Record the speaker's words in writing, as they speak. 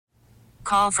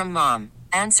Call from mom.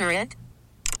 Answer it.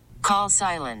 Call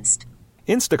silenced.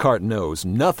 Instacart knows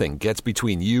nothing gets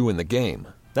between you and the game.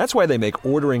 That's why they make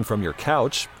ordering from your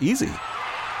couch easy.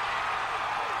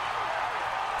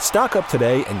 Stock up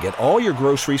today and get all your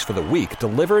groceries for the week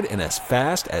delivered in as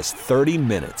fast as 30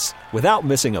 minutes without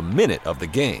missing a minute of the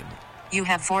game. You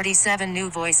have 47 new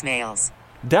voicemails.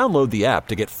 Download the app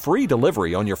to get free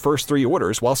delivery on your first 3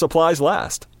 orders while supplies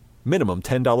last. Minimum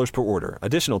 $10 per order.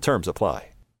 Additional terms apply.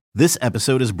 This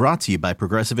episode is brought to you by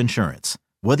Progressive Insurance.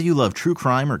 Whether you love true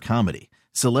crime or comedy,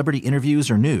 celebrity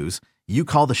interviews or news, you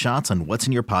call the shots on what's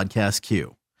in your podcast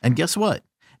queue. And guess what?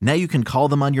 Now you can call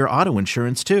them on your auto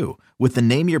insurance too with the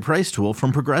Name Your Price tool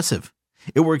from Progressive.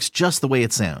 It works just the way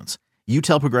it sounds. You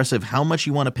tell Progressive how much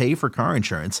you want to pay for car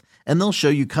insurance, and they'll show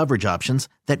you coverage options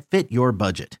that fit your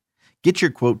budget. Get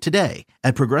your quote today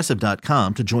at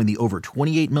Progressive.com to join the over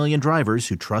 28 million drivers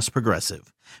who trust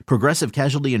Progressive. Progressive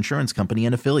Casualty Insurance Company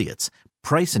and Affiliates.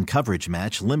 Price and coverage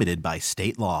match limited by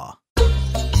state law.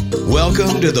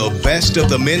 Welcome to the Best of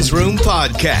the Men's Room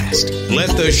podcast.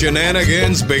 Let the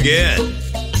shenanigans begin.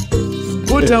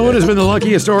 What has been the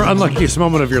luckiest or unluckiest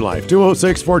moment of your life?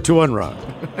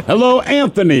 206-421-ROCK. Hello,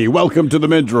 Anthony. Welcome to the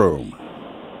Men's Room.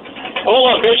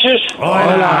 Hola, bitches.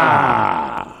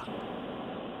 Hola.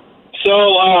 So,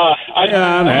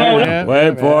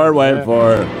 Wait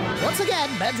for it. Once again,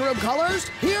 bedroom callers,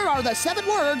 here are the 7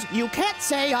 words you can't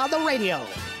say on the radio.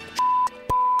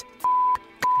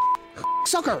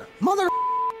 Sucker, mother,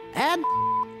 and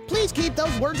please keep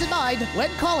those words in mind when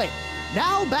calling.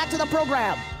 Now, back to the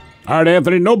program. All right,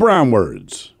 Anthony, no brown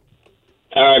words.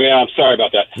 all right, man, I'm sorry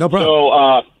about that. No problem. So,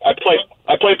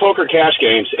 I play poker cash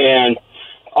games, and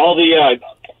all the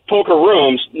poker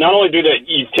rooms, not only do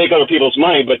you take other people's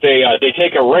money, but they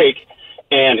take a rake,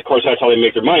 and of course that's how they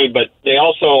make their money, but they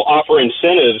also offer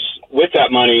incentives with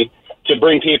that money to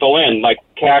bring people in, like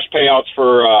cash payouts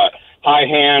for high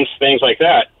hands, things like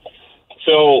that.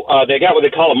 So they got what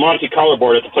they call a Monte Carlo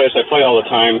board at the place I play all the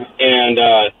time, and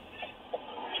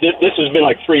this has been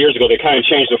like 3 years ago. They kind of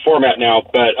changed the format now,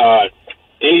 but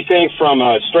anything from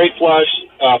straight flush,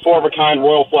 4 of a kind,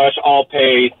 royal flush, all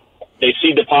paid. They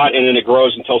seed the pot, and then it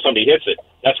grows until somebody hits it.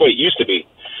 That's what it used to be.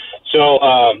 So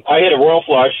I hit a royal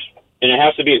flush, and it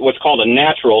has to be what's called a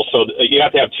natural. So you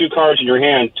have to have 2 cards in your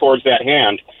hand towards that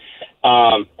hand.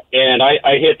 And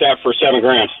I hit that for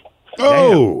 $7,000.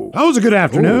 Oh, that was a good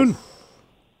afternoon. Ooh.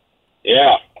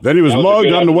 Yeah. Then he was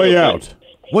mugged on the way out.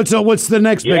 What's the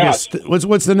next biggest?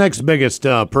 What's the next biggest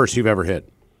purse you've ever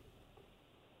hit?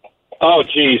 Oh,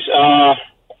 geez.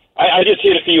 I just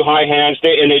hit a few high hands,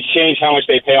 and they change how much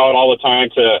they pay out all the time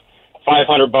to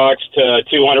 $500 to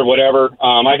 $200, whatever.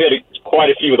 I've hit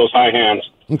quite a few of those high hands.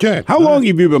 Okay. How long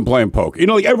have you been playing poker? You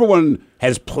know, like everyone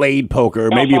has played poker.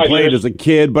 About Maybe you 5 played years. as a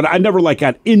kid, but I never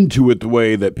got into it the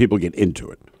way that people get into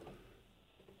it.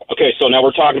 Okay, so now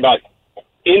we're talking about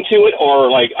into it,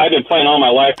 or I've been playing all my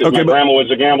life because my grandma was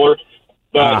a gambler.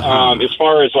 But as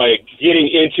far as getting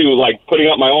into putting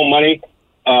up my own money,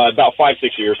 about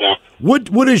 5-6 years now.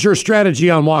 What is your strategy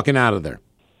on walking out of there?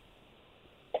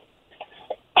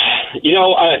 You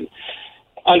know,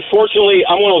 unfortunately,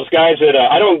 I'm one of those guys that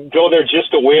I don't go there just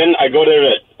to win. I go there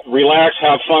to relax,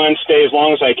 have fun, stay as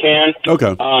long as I can.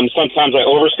 Okay. Sometimes I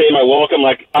overstay my welcome.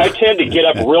 I tend to get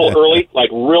up real early,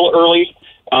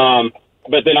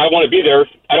 but then I want to be there.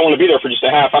 I don't want to be there for just a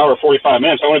half hour, 45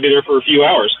 minutes. I want to be there for a few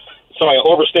hours. So I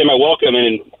overstay my welcome,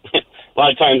 and a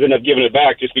lot of times end up giving it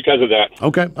back just because of that.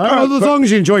 Okay. As long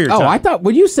as you enjoy your time. Oh, I thought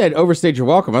when you said overstayed your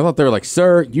welcome, I thought they were like,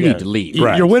 sir, you need to leave.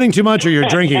 Right. You're winning too much or you're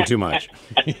drinking too much.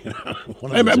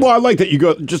 Well, I like that you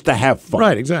go just to have fun.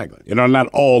 Right, exactly. You know, not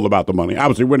all about the money.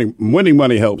 Obviously, winning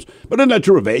money helps. But isn't that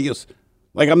true of Vegas?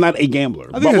 I'm not a gambler.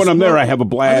 But when I'm there, I have a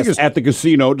blast at the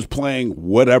casino just playing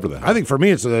whatever the hell. I think for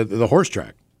me, it's the horse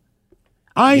track.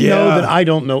 I know that I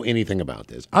don't know anything about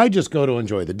this. I just go to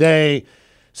enjoy the day,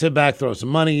 sit back, throw some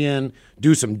money in,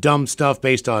 do some dumb stuff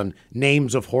based on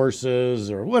names of horses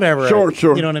or whatever. Sure.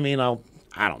 You know what I mean? I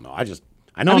don't know. I know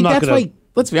I I'm mean, not that's going to. why,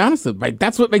 let's be honest,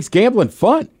 that's what makes gambling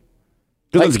fun.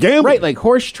 Because it's gambling. Right, like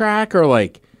horse track or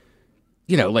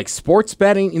sports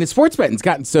betting. You know, sports betting's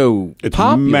gotten so it's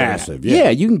popular. massive.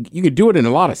 Yeah, you can do it in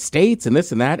a lot of states and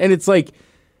this and that. And it's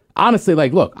honestly,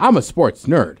 look, I'm a sports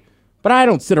nerd, but I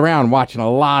don't sit around watching a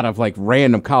lot of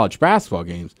random college basketball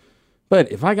games. But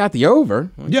if I got the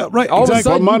over, exactly. all of a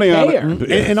sudden money you on pay it. her.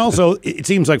 And also, it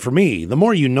seems like for me, the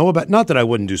more you know about, not that I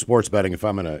wouldn't do sports betting if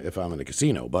I'm in a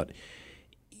casino, but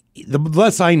the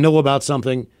less I know about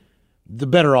something, the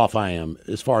better off I am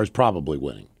as far as probably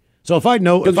winning. So if I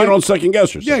know, because you don't second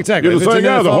guess yourself. Yeah, exactly. You're saying,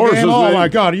 the horse is. Oh my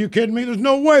God, are you kidding me? There's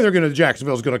no way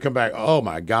Jacksonville's going to come back. Oh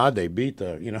my God, they beat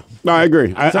the. No, I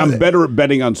agree. I'm better at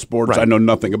betting on sports I know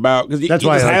nothing about because that's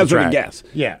why you just hazard a guess.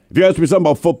 Yeah. If you ask me something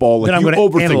about football, then you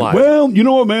overthink. Analyze. Well, you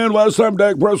know what, man? Last time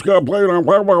Dak Prescott played on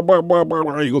blah blah blah blah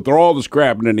blah. You go through all this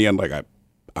crap, and in the end,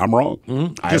 I'm wrong.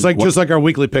 Mm-hmm. Just like our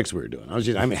weekly picks we were doing.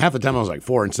 Half the time I was like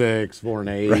 4-6,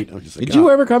 4-8. Right. I was just Did you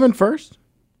ever come in first?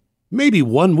 Maybe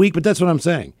 1 week, but that's what I'm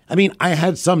saying. I mean, I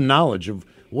had some knowledge of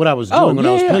what I was doing when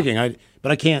I was picking.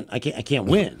 But I can't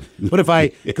win. But if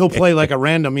I go play like a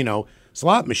random,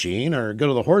 slot machine or go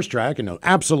to the horse track and know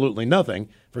absolutely nothing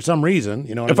for some reason,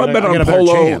 if I bet on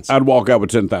polo, I'd walk out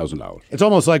with $10,000. It's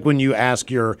almost like when you ask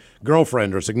your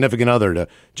girlfriend or significant other to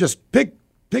just pick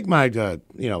my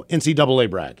NCAA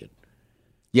bracket.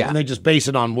 Yeah. And they just base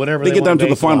it on whatever they get down to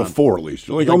the Final Four at least.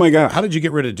 You're like, oh my God. How did you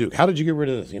get rid of Duke? How did you get rid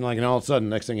of this? And all of a sudden,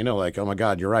 next thing you know, oh my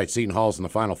God, you're right. Seton Hall's in the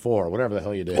Final Four, or whatever the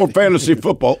hell you did. Or fantasy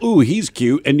football. Ooh, he's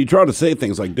cute. And you try to say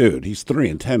things like, dude, he's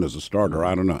 3-10 as a starter.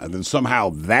 I don't know. And then somehow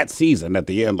that season at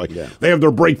the end, they have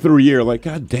their breakthrough year. Like,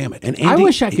 God damn it. And Andy, I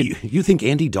wish I could. You think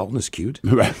Andy Dalton is cute?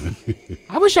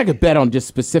 I wish I could bet on just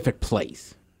specific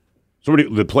plays.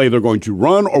 The play they're going to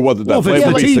run, or whether that play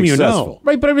will be successful.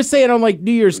 Right, but I'm just saying on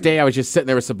New Year's Day, I was just sitting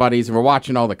there with some buddies, and we're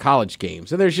watching all the college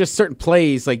games. And there's just certain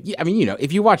plays,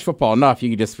 if you watch football enough, you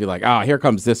can just be like, oh, here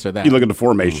comes this or that. You look at the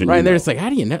formation. Right, and they're just like, how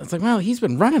do you know? It's like, well, he's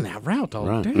been running that route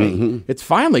all day. Mm-hmm. It's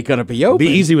finally going to be open.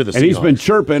 Be easy with the And he's been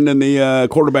chirping in the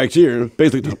quarterback's ear,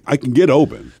 basically, I can get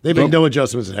open. They made no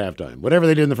adjustments at halftime. Whatever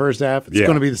they did in the first half, it's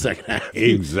going to be the second half.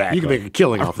 Exactly. You can make a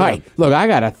killing off that. Look, I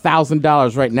got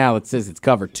 $1,000 right now that says it's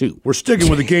cover 2. We're sticking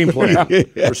with the game plan.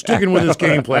 We're sticking with this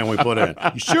game plan we put in.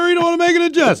 You sure you don't want to make an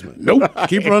adjustment? Nope.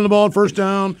 Keep running the ball on first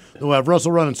down. We'll have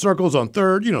Russell running circles on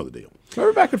third. You know the deal.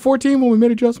 Remember back at 14 when we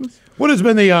made adjustments? What has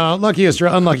been the luckiest or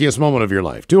unluckiest moment of your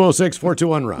life?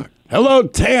 206-421-ROCK. Hello,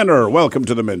 Tanner. Welcome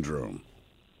to the men's room.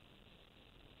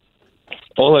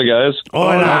 Hola, guys.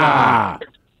 Hola.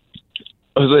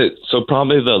 So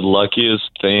probably the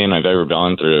luckiest thing I've ever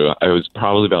gone through, I was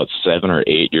probably about 7 or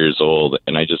 8 years old,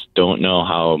 and I just don't know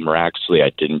how miraculously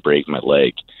I didn't break my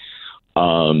leg.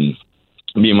 Me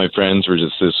and my friends were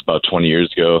this about 20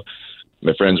 years ago.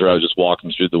 My friends were out just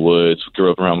walking through the woods. We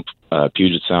grew up around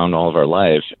Puget Sound all of our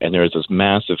life, and there was this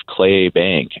massive clay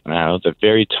bank. And at the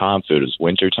very top of it was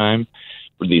wintertime,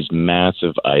 were these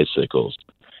massive icicles.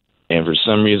 And for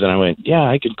some reason, I went, yeah,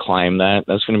 I could climb that.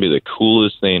 That's going to be the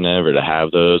coolest thing ever to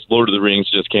have those. Lord of the Rings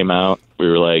just came out. We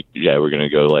were like, yeah, we're going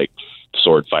to go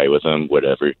sword fight with them,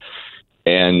 whatever.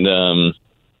 And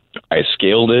I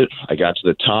scaled it. I got to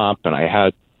the top, and I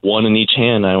had one in each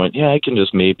hand. I went, yeah, I can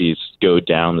just maybe go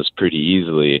down this pretty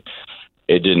easily.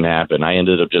 It didn't happen. I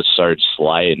ended up just started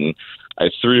sliding. I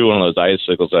threw one of those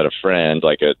icicles at a friend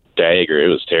like a dagger. It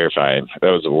was terrifying.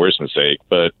 That was the worst mistake.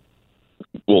 But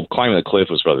climbing the cliff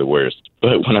was probably the worst.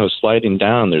 But when I was sliding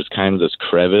down, there's kind of this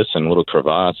crevice and little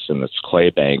crevasse in this clay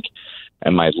bank,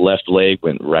 and my left leg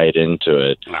went right into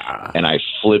it. And I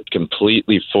flipped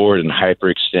completely forward and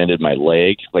hyperextended my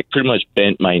leg, pretty much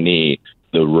bent my knee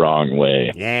the wrong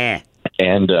way. Yeah.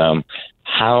 And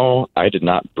how I did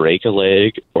not break a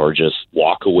leg or just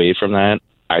walk away from that,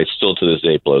 I still to this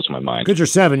day blows my mind. Because you're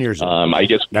 7 years old. I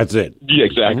guess that's it. Yeah,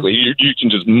 exactly. Mm-hmm. You can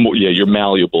just you're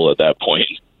malleable at that point.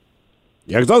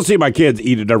 Yeah, because I'll see my kids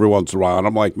eat it every once in a while, and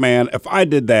I'm like, man, if I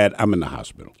did that, I'm in the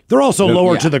hospital. They're also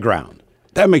lower to the ground.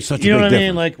 That makes such a big difference. You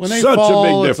know what I mean? When they such fall, a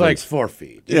big it's difference. 4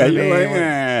 feet. Yeah, you're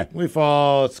like, we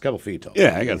fall, it's a couple feet tall.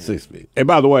 Yeah, I got 6 feet. And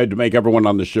by the way, to make everyone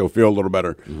on this show feel a little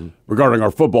better, regarding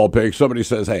our football picks, somebody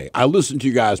says, hey, I listened to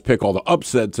you guys pick all the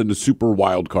upsets in the Super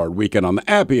Wild Card weekend on the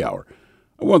Appy Hour.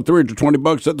 I won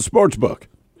 $320 at the sports book.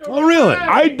 Oh, really?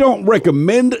 I don't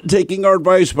recommend taking our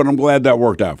advice, but I'm glad that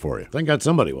worked out for you. Thank God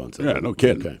somebody wants it. Yeah, no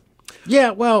kidding. Okay.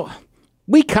 Yeah, well,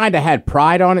 we kind of had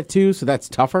pride on it, too, so that's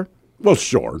tougher. Well,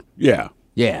 sure. Yeah.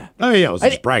 Yeah. Oh, yeah, it was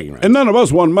just bragging rights. And none of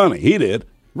us won money. He did.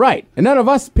 Right. And none of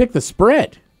us picked the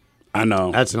spread. I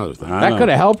know. That's another thing. That could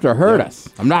have helped or hurt us.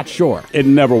 I'm not sure. It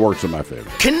never works in my favor.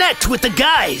 Connect with the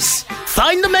guys.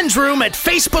 Find the men's room at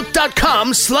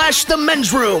facebook.com/the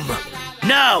men's room.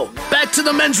 Now, back to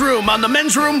the men's room on the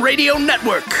Men's Room Radio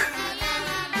Network.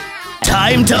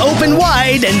 Time to open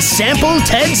wide and sample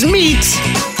Ted's meat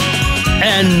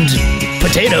and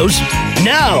potatoes.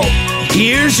 Now,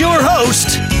 here's your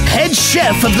host, head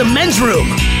chef of the men's room,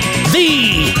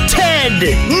 the Ted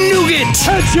Nugent.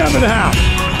 Head chef in the house.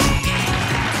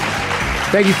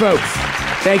 Thank you, folks.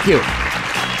 Thank you.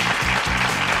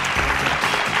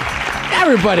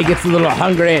 Everybody gets a little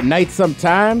hungry at night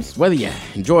sometimes, whether you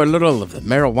enjoy a little of the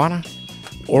marijuana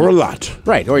or a lot.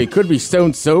 Right, or you could be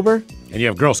stone sober. And you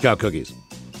have Girl Scout cookies.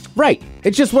 Right.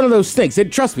 It's just one of those things.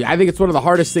 And trust me, I think it's one of the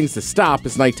hardest things to stop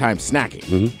is nighttime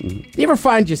snacking. You ever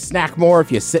find you snack more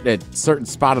if you sit in a certain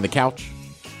spot of the couch?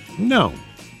 No.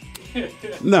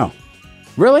 No.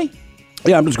 Really?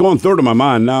 Yeah, I'm just going through it in my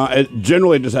mind now. It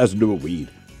generally just has to do with weed.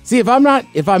 See, if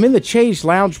I'm in the Changed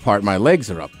Lounge part, my legs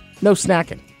are up. No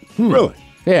snacking. Really?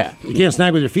 Yeah. You can't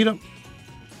snack with your feet up?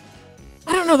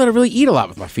 I don't know that I really eat a lot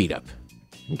with my feet up.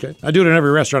 Okay. I do it in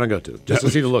every restaurant I go to, just to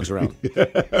see the looks around.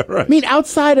 I mean,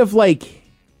 outside of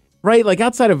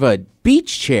outside of a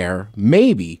beach chair,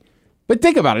 maybe. But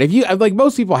think about it. If you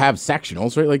most people have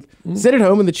sectionals, right? Like sit at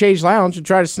home in the Changed Lounge and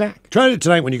try to snack. Try it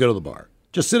tonight when you go to the bar.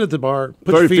 Just sit at the bar,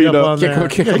 put your feet up on there.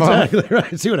 Kick them exactly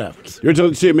right. See what happens. You're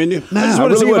telling to see a menu? I just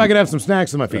want to see if I can have some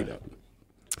snacks with my feet up.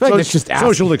 It's just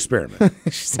social experiment.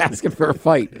 Just asking for a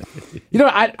fight.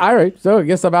 All right. So I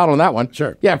guess I'm out on that one.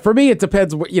 Sure. Yeah, for me, it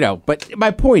depends. But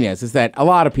my point is that a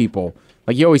lot of people,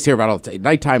 like you always hear about all the time,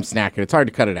 nighttime snacking. It's hard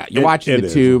to cut it out. You watch the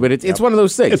tube, but it's one of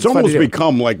those things. It's almost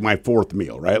become like my fourth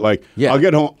meal, right? Like I'll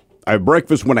get home. I have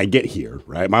breakfast when I get here,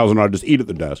 right? Miles and I just eat at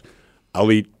the desk. I'll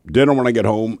eat dinner when I get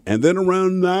home, and then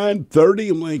around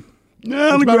 9:30, I'm like,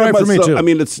 I'm gonna grab myself. I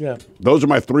mean, those are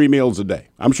my 3 meals a day.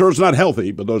 I'm sure it's not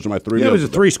healthy, but those are my 3 meals. Yeah, it was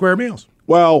 3 square meals.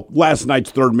 Well, last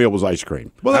night's third meal was ice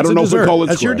cream. Well, that's I don't know dessert. if we call it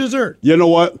That's square. your dessert. You know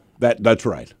what? That's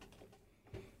right.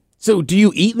 So, do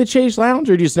you eat in the Changed Lounge,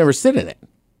 or do you just never sit in it?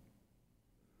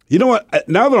 You know what?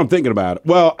 Now that I'm thinking about it,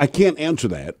 well, I can't answer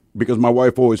that because my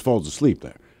wife always falls asleep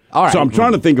there. All right. So I'm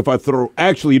trying to think if I throw.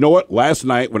 Actually, you know what? Last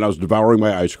night when I was devouring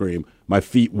my ice cream, my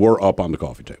feet were up on the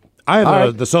coffee table. I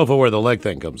have the sofa where the leg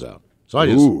thing comes out. So I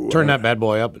just turn that bad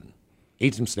boy up and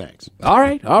eat some snacks. All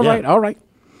right.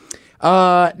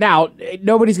 Now,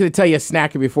 nobody's going to tell you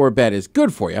snacking before bed is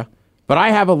good for you, but I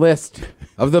have a list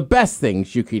of the best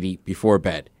things you could eat before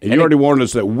bed. And you already warned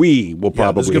us that we will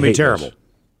probably this is going to be terrible. This.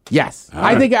 Yes.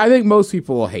 I think most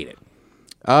people will hate it.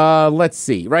 Let's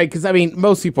see, right? Because, I mean,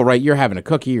 most people, right, you're having a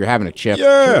cookie, you're having a chip.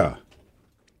 Yeah. Sure.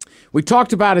 We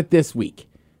talked about it this week.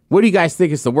 What do you guys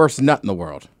think is the worst nut in the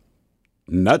world?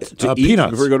 Nuts to eat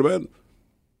peanuts. before you go to bed?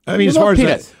 I mean, as far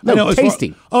peanuts. as No,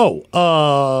 tasty.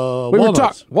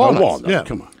 Walnuts. Walnuts. Yeah.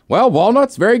 Come on. Well,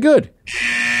 walnuts, very good.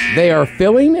 They are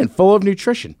filling and full of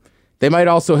nutrition. They might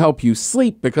also help you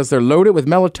sleep because they're loaded with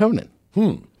melatonin.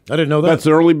 I didn't know that. That's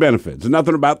the early benefits.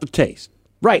 Nothing about the taste.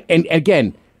 Right. And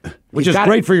again, which is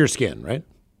great for your skin, right?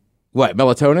 What,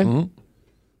 melatonin?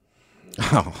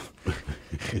 Oh.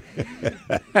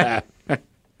 I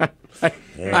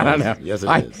don't know. Yes,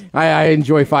 it is. I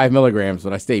enjoy 5 milligrams,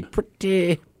 but I stay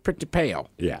pretty pale.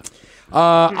 Yeah.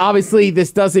 Obviously,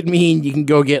 this doesn't mean you can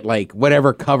go get like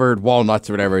whatever covered walnuts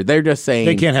or whatever. They're just saying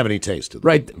they can't have any taste to them.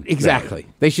 Right, exactly.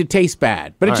 They should taste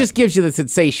bad, but it just gives you the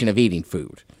sensation of eating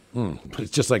food. But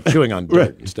it's just like chewing on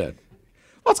dirt instead.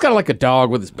 Well, it's kind of like a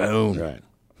dog with his bone. Right.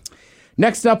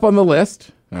 Next up on the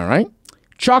list, all right,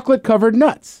 chocolate-covered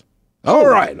nuts. All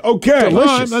right. Okay.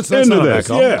 Delicious. That's into not a this.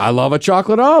 bad call. Yeah. I love a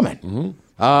chocolate almond.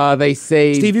 They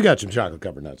say Steve, you got some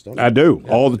chocolate-covered nuts, don't you? I do.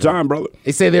 All the time, brother.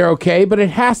 they say they're okay, but it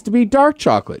has to be dark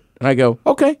chocolate. And I go,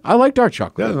 okay, I like dark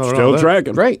chocolate. Still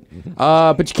tracking. Great.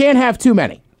 But you can't have too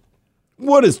many.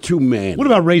 What is too many? What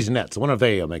about Raisinets? I wonder if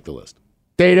they make the list.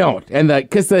 They don't, and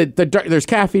because there's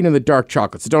caffeine in the dark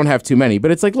chocolate, so don't have too many.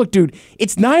 But it's like, look, dude,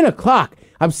 it's 9:00.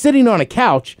 I'm sitting on a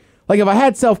couch. Like if I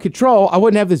had self-control, I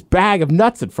wouldn't have this bag of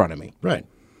nuts in front of me. Right.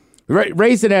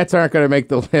 Raisinets aren't going to make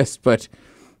the list, but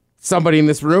somebody in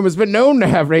this room has been known to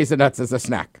have Raisinets as a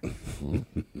snack.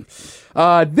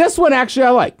 This one actually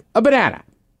I like, a banana.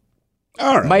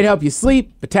 All right. Might help you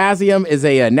sleep. Potassium is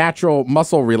a natural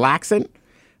muscle relaxant.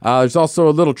 There's also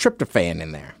a little tryptophan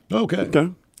in there. Okay.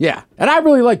 Yeah, and I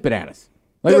really like bananas.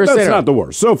 Like we were That's saying, not the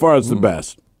worst. So far, it's the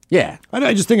best. yeah.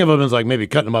 I just think of them as like maybe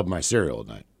cutting them up in my cereal at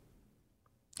night.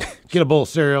 Get a bowl of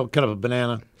cereal, cut up a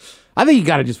banana. I think you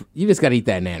just got to eat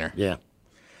that nanner. Yeah.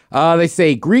 They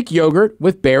say Greek yogurt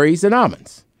with berries and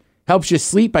almonds. Helps you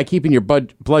sleep by keeping your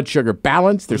blood sugar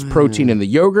balanced. There's protein in the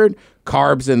yogurt,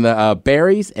 carbs in the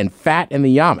berries, and fat in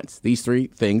the almonds. These 3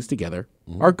 things together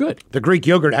are good. The Greek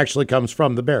yogurt actually comes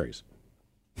from the berries.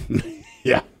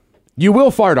 Yeah. You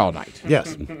will fart all night.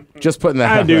 Yes. Just putting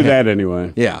that I out do there. that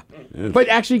anyway. Yeah. But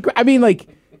actually, I mean, like,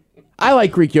 I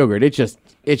like Greek yogurt. It's just,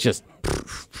 and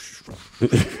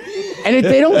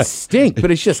they don't stink, but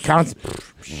it's just constant.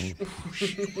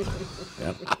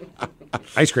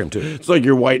 Ice cream, too. It's like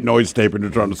your white noise tape when you're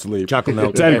trying to sleep. Chocolate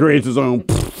milk. Ted creates his own.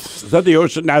 Is that the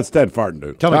ocean? That's Ted farting,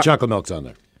 dude. Tell me chocolate milk's on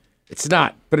there. It's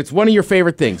not, but it's one of your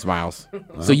favorite things, Miles.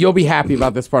 So you'll be happy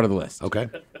about this part of the list. Okay.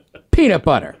 Peanut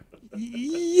butter.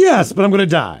 Yes, but I'm going to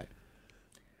die.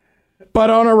 But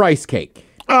on a rice cake.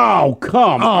 Oh,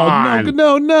 come on.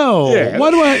 No. Yeah.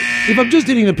 Why do if I'm just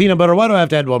eating the peanut butter, why do I have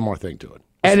to add one more thing to it?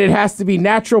 And it has to be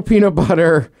natural peanut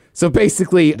butter. So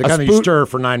basically, The kind that you stir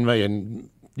for 9 million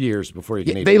years before you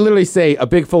can eat they it. literally say a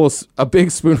big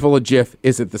spoonful of Jif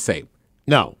isn't the same.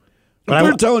 No. But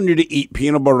they're telling you to eat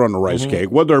peanut butter on a rice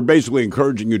cake. What they're basically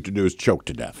encouraging you to do is choke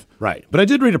to death. Right. But I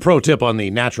did read a pro tip on the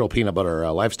natural peanut butter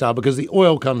lifestyle because the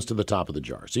oil comes to the top of the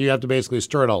jar. So you have to basically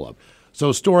stir it all up.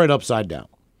 So store it upside down.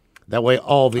 That way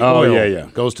all the oil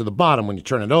goes to the bottom when you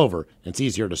turn it over. It's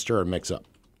easier to stir and mix up.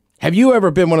 Have you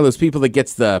ever been one of those people that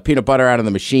gets the peanut butter out of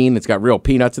the machine that's got real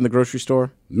peanuts in the grocery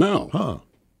store? No. Huh.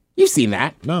 You've seen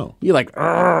that. No. You like,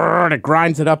 and it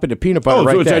grinds it up into peanut butter Oh,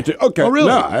 right so it's there. actually, okay. Oh, really?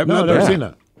 No, I've never seen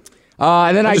that.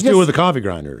 And then I just do it with a coffee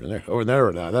grinder. Over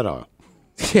there, that all.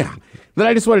 Yeah. Then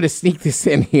I just wanted to sneak this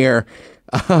in here.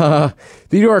 The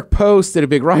New York Post did a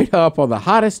big write-up on the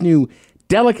hottest new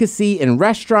delicacy in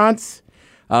restaurants.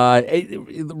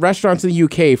 Restaurants in the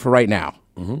UK for right now.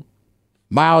 Mm-hmm.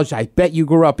 Miles, I bet you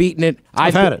grew up eating it.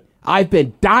 I've had it. I've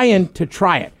been dying to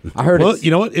try it. I heard Well, you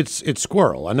know what? It's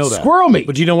squirrel. I know that. Squirrel meat.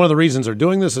 But you know one of the reasons they're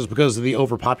doing this is because of the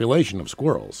overpopulation of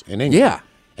squirrels in England. Yeah.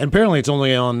 And apparently it's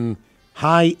only on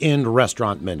high-end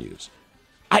restaurant menus.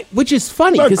 Which is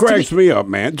funny. That cracks me up,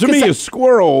 man. To me, a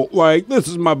squirrel, like, this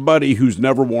is my buddy who's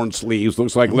never worn sleeves.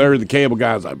 Looks like Larry the Cable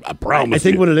Guy. I promise I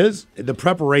think you. what it is, the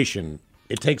preparation,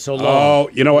 it takes so long. Oh,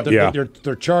 you know what?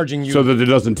 They're charging you. So that it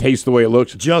doesn't taste the way it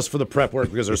looks? Just for the prep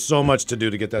work because there's so much to do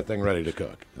to get that thing ready to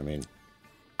cook. I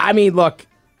mean, look,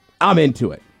 I'm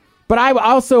into it. But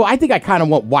I think I kind of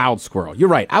want wild squirrel. You're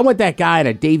right. I want that guy in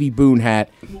a Davy Boone hat,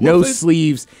 no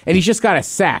sleeves, and he's just got a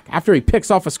sack. After he picks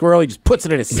off a squirrel, he just puts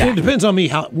it in his sack. It depends on me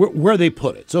where they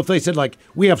put it. So if they said, like,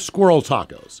 we have squirrel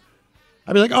tacos,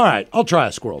 I'd be like, all right, I'll try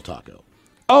a squirrel taco.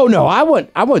 Oh, no, I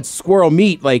want squirrel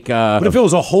meat. But if it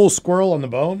was a whole squirrel on the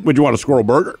bone? Would you want a squirrel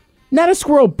burger? Not a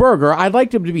squirrel burger. I'd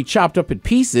like them to be chopped up in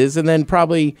pieces and then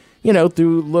probably,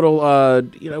 through little, what are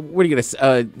you going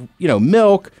to,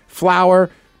 milk, flour,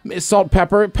 salt,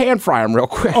 pepper, pan fry them real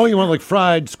quick. Oh, you want like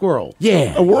fried squirrel?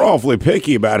 Yeah. We're awfully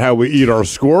picky about how we eat our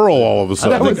squirrel all of a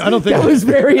sudden. I don't think that was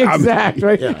very exact,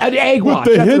 right? Yeah. An egg wash.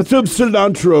 With the hints of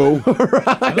cilantro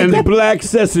and the black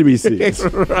sesame seeds.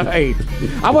 Right.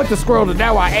 I want the squirrel to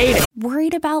know I ate it.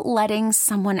 Worried about letting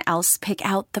someone else pick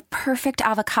out the perfect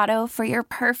avocado for your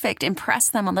perfect impress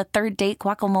them on the third date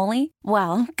guacamole?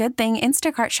 Well, good thing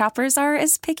Instacart shoppers are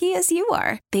as picky as you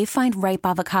are. They find ripe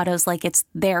avocados like it's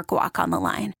their guac on the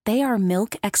line. They are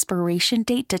milk expiration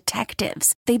date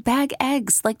detectives. They bag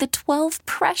eggs like the 12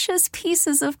 precious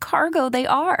pieces of cargo they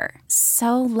are.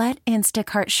 So let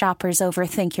Instacart shoppers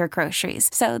overthink your groceries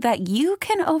so that you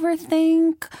can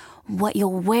overthink what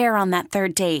you'll wear on that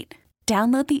third date.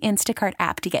 Download the Instacart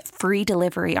app to get free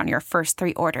delivery on your first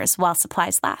 3 orders while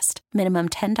supplies last. Minimum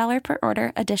 $10 per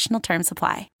order. Additional terms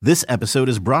apply. This episode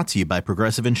is brought to you by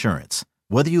Progressive Insurance.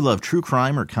 Whether you love true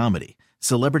crime or comedy,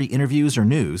 celebrity interviews or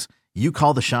news, you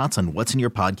call the shots on what's in your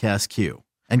podcast queue.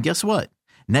 And guess what?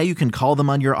 Now you can call them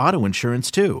on your auto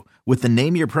insurance too with the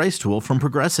Name Your Price tool from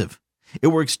Progressive. It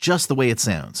works just the way it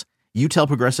sounds. You tell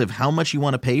Progressive how much you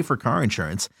want to pay for car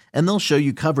insurance, and they'll show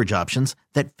you coverage options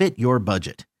that fit your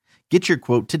budget. Get your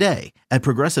quote today at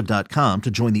Progressive.com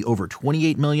to join the over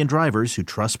 28 million drivers who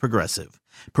trust Progressive.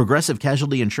 Progressive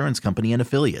Casualty Insurance Company and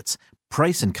Affiliates.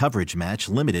 Price and coverage match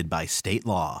limited by state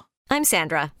law. I'm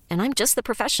Sandra, and I'm just the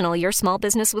professional your small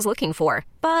business was looking for.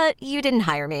 But you didn't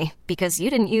hire me because you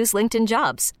didn't use LinkedIn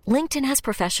Jobs. LinkedIn has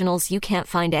professionals you can't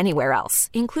find anywhere else,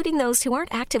 including those who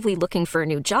aren't actively looking for a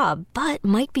new job, but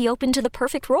might be open to the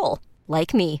perfect role,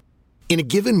 like me. In a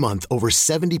given month, over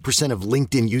 70% of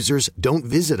LinkedIn users don't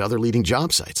visit other leading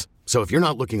job sites. So if you're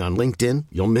not looking on LinkedIn,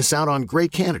 you'll miss out on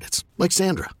great candidates like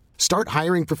Sandra. Start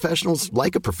hiring professionals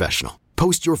like a professional.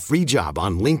 Post your free job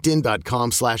on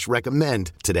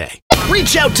linkedin.com/recommend today.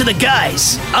 Reach out to the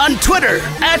guys on Twitter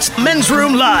 @Men's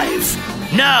Room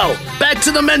Live. Now, back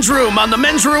to the Men's Room on the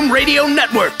Men's Room Radio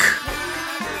Network.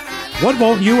 What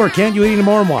won't you or can't you eat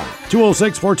anymore and why?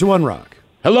 206-421-ROCK.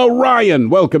 Hello, Ryan.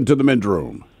 Welcome to the Men's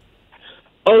Room.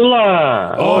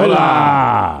 Hola.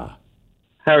 Hola.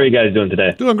 How are you guys doing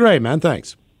today? Doing great, man.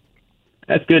 Thanks.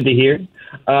 That's good to hear.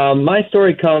 My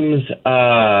story comes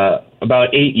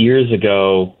about 8 years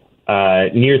ago,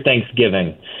 near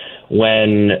Thanksgiving,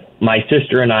 when my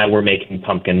sister and I were making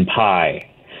pumpkin pie.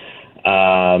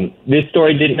 This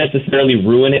story didn't necessarily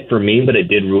ruin it for me, but it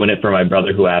did ruin it for my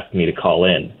brother who asked me to call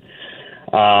in.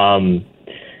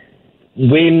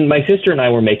 When my sister and I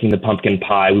were making the pumpkin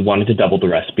pie, we wanted to double the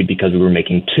recipe because we were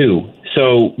making 2.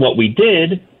 So what we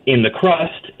did in the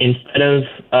crust, instead of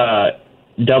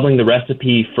doubling the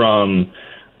recipe from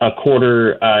a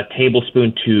quarter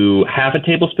tablespoon to half a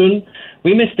tablespoon.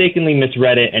 We mistakenly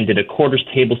misread it and did a quarter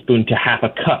tablespoon to half a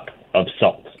cup of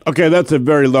salt. Okay, that's a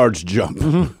very large jump.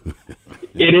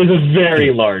 It is a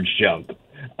very large jump.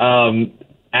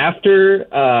 After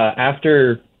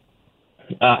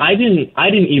I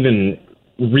didn't even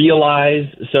realize.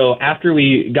 So after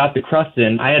we got the crust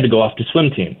in, I had to go off to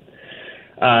swim team.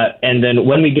 And then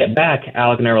when we get back,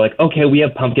 Alec and I were like, okay, we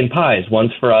have pumpkin pies.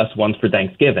 One's for us, one's for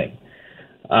Thanksgiving.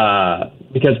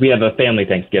 Because we have a family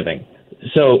Thanksgiving.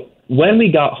 So when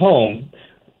we got home,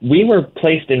 we were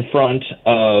placed in front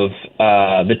of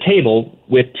the table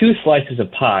with 2 slices of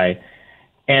pie.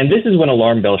 And this is when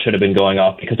alarm bells should have been going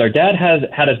off because our dad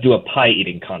had us do a pie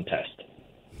eating contest.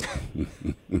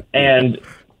 And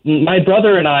my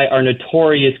brother and I are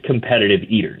notorious competitive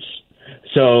eaters.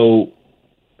 So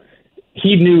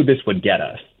he knew this would get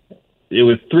us. It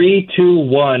was 3, 2,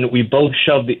 1. We both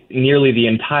shoved nearly the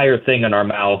entire thing in our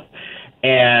mouth.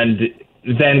 And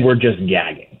then we're just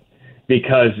gagging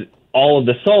because all of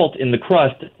the salt in the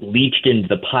crust leached into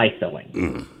the pie filling.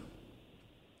 Mm.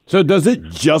 So does it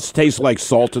just taste like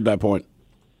salt at that point?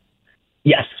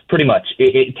 Yes, pretty much.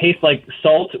 It tastes like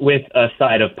salt with a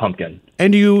side of pumpkin.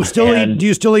 And do you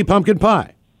still eat pumpkin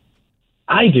pie?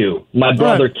 I do. My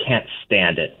brother can't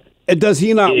stand it. And does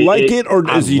he not like it, or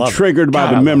is he triggered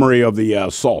by the memory of the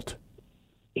salt?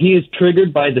 He is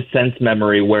triggered by the sense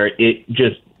memory where it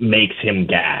just makes him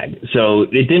gag. So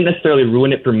it didn't necessarily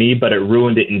ruin it for me, but it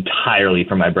ruined it entirely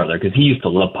for my brother because he used to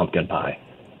love pumpkin pie.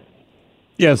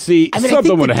 Yeah, see,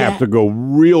 something would have to go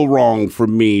real wrong for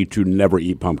me to never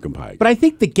eat pumpkin pie. But I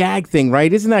think the gag thing,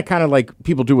 right, isn't that kind of like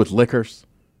people do with liquors?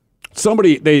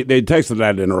 Somebody, they texted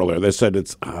that in earlier. They said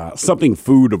it's something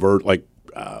food avert, like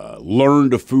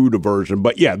learned food aversion.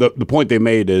 But yeah, the point they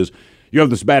made is you have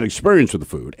this bad experience with the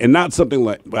food and not something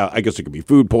like, well, I guess it could be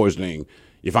food poisoning.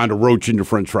 You find a roach in your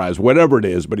French fries, whatever it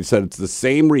is. But he said it's the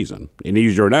same reason, and he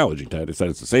used your analogy, Ted. He said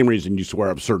it's the same reason you swear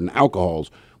up certain alcohols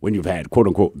when you've had, quote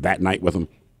unquote, that night with them.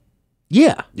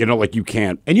 Yeah. You know, like you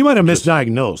can't. And you might have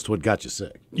misdiagnosed what got you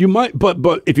sick. You might,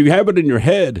 but if you have it in your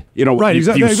head, you know, right, you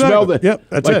smell that. Yep,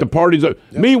 that's like it. the parties. Yep.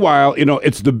 Meanwhile, you know,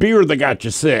 it's the beer that got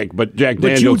you sick, but Jack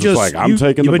Daniels is like, I'm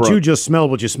taking the But you just smelled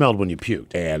what you smelled when you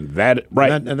puked. And that,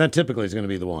 right. And that typically is going to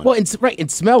be the one. Well,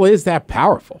 and smell is that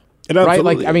powerful. It right?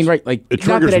 Like, I mean, right, like it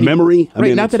triggers memory.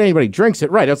 Not that anybody drinks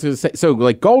it. Right. I was going to say, so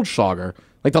like Goldschlager,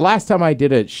 like the last time I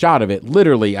did a shot of it,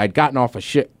 literally I'd gotten off a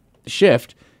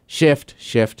shift,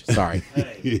 sorry.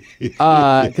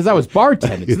 Because I was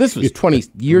bartending. So this was 20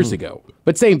 years ago.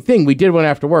 But same thing, we did one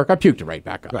after work. I puked it right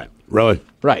back up. Right. Really?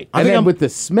 Right. And then with the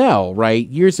smell, right,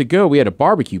 years ago we had a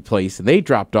barbecue place and they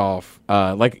dropped off,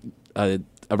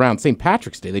 around St.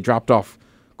 Patrick's Day, they dropped off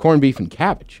corned beef and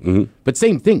cabbage. Mm-hmm. But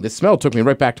same thing, the smell took me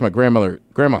right back to my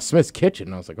Grandma Smith's kitchen.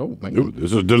 And I was like, oh, my God.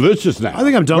 This is delicious now. I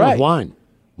think I'm done with wine.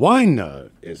 Wine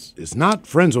is not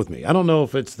friends with me. I don't know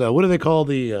if it's the, what do they call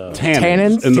the?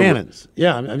 Tannins? Tannins.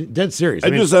 Yeah, I'm dead serious.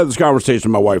 I just had this conversation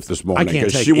with my wife this morning. I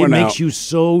can't take it. It makes you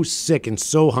so sick and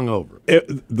so hungover.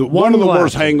 One of the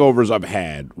worst hangovers I've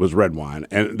had was red wine.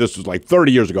 And this was like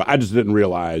 30 years ago. I just didn't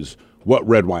realize what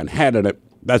red wine had in it.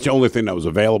 That's the only thing that was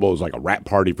available. It was like a wrap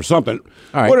party for something.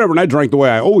 All right. Whatever. And I drank the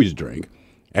way I always drink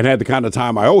and had the kind of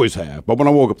time I always have. But when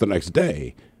I woke up the next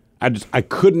day, I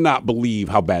could not believe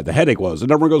how bad the headache was.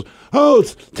 And everyone goes, oh,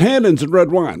 it's tannins and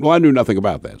red wine. Well, I knew nothing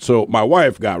about that. So my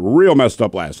wife got real messed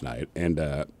up last night. And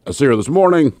I see her this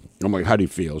morning. I'm like, how do you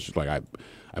feel? She's like,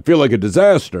 I feel like a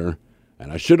disaster.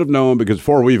 And I should have known because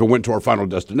before we even went to our final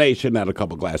destination, I had a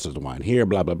couple glasses of wine here,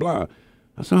 blah, blah, blah.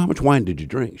 I said, how much wine did you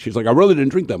drink? She's like, I really didn't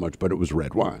drink that much, but it was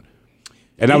red wine.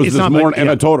 And that was this morning, and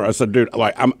I told her, I said, dude,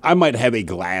 like, I might have a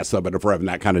glass of it if we're having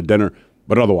that kind of dinner,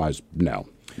 but otherwise, no.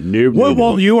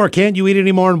 Well, you or can't you eat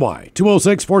anymore and why?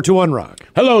 206-421-ROCK.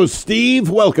 Hello, Steve.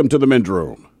 Welcome to the men's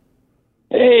room.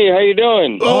 Hey, how you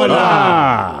doing?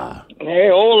 Hola. Hey,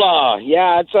 hola.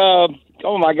 Yeah, it's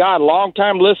oh my God, long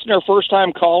time listener, first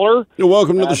time caller. You're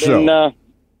welcome to the show.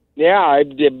 Yeah,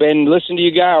 I've been listening to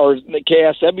you guys, or the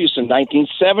KSW, since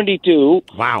 1972.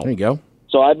 Wow. There you go.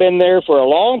 So I've been there for a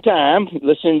long time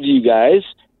listening to you guys.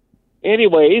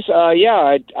 Anyways,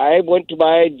 I went to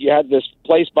you had this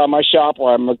place by my shop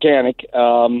where I'm a mechanic.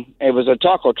 It was a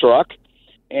taco truck,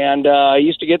 and I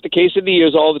used to get the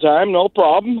quesadillas all the time, no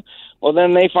problem. Well,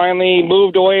 then they finally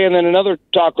moved away, and then another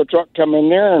taco truck come in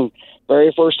there, and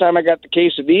very first time I got the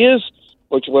quesadillas,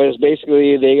 which was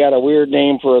basically, they got a weird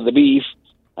name for the beef.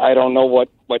 I don't know what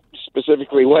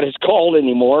specifically what it's called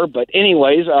anymore, but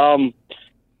anyways, oh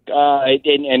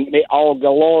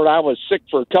Lord, I was sick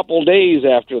for a couple days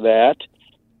after that,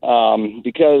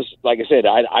 because, like I said,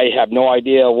 I have no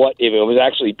idea if it was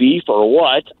actually beef or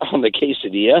what on the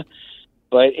quesadilla.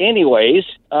 But anyways,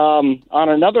 on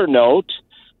another note,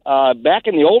 back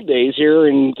in the old days here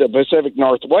in the Pacific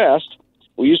Northwest,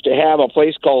 we used to have a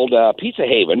place called Pizza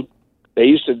Haven. They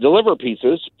used to deliver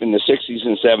pizzas in the 60s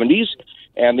and 70s,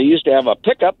 and they used to have a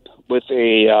pickup with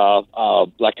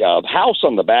like a house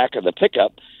on the back of the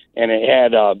pickup, and it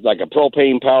had like a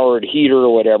propane-powered heater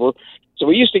or whatever. So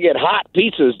we used to get hot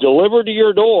pizzas delivered to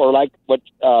your door, like what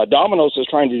Domino's is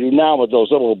trying to do now with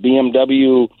those little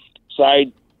BMW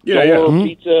side door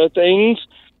pizza things.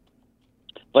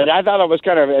 But I thought it was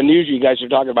kind of unusual. You guys are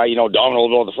talking about,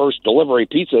 Domino's were the first delivery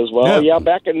pizzas. Well, yeah,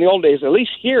 back in the old days, at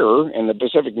least here in the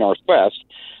Pacific Northwest,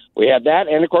 we had that.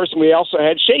 And, of course, we also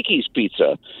had Shakey's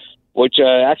Pizza, which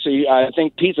actually I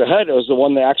think Pizza Hut was the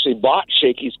one that actually bought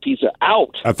Shakey's Pizza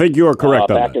out. I think you are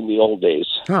correct on back that. in the old days.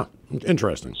 Huh.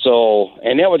 Interesting. So,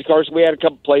 and then, of course, we had a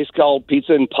couple places called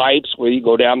Pizza and Pipes where you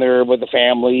go down there with the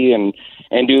family and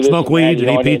do this. Smoke weed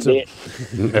and eat pizza.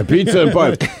 Pizza and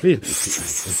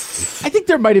pipes. I think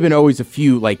there might have been always a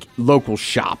few like local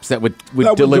shops that would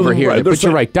deliver here. Right. But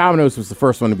you're right. Domino's was the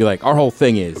first one to be like, our whole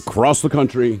thing is across the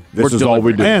country. This we're is all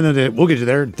we do. And then we'll get you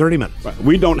there in 30 minutes. Right.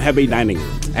 We don't have a dining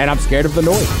room. And I'm scared of the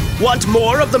noise. Want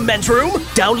more of The Men's Room?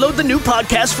 Download the new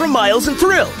podcast from Miles and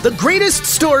Thrill, The Greatest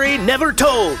Story Never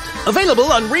Told.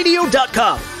 Available on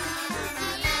radio.com.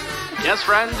 Yes,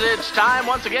 friends, it's time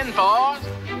once again for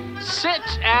Sit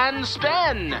and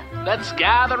Spin. Let's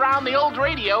gather around the old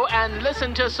radio and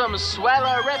listen to some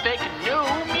swellerific new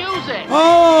music.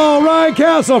 All right,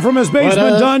 Castle from his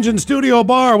basement dungeon studio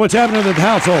bar. What's happening at the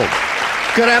household?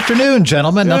 Good afternoon,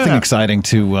 gentlemen. Nothing exciting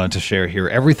to share here.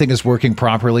 Everything is working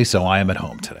properly, so I am at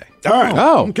home today. All right.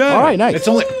 Oh, okay. All right, nice. It's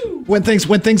only when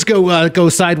things go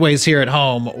sideways here at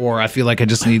home, or I feel like I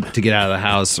just need to get out of the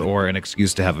house, or an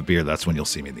excuse to have a beer. That's when you'll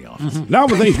see me in the office. Mm-hmm.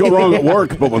 Not when things go wrong at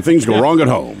work, but when things go wrong at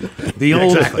home. The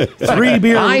old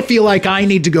 3-beer. I feel like I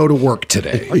need to go to work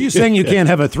today. Are you saying you can't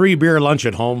have a 3-beer lunch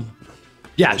at home?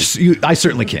 Yeah, I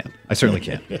certainly can.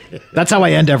 That's how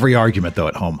I end every argument, though,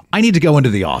 at home. I need to go into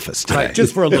the office today. Right,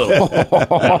 just for a little.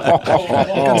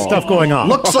 Got stuff going on.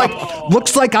 Looks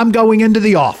like I'm going into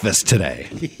the office today.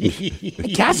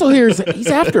 Castle he's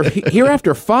here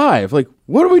after 5. Like,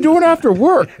 what are we doing after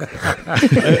work?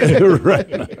 Right.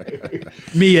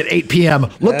 Me at 8 p.m.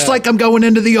 Looks like I'm going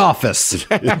into the office.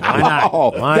 Why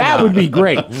not? That would be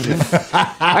great.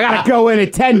 I gotta go in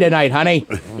at 10 tonight, honey.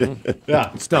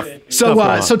 Yeah, stuff.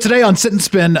 So today on Sit and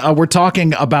Spin, we're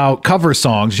talking about cover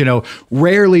songs.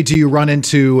 Rarely do you run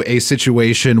into a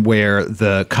situation where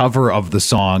the cover of the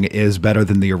song is better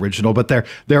than the original, but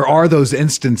there are those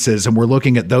instances, and we're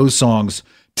looking at those songs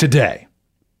today.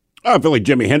 I feel like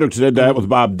Jimi Hendrix did that with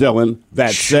Bob Dylan.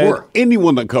 That said,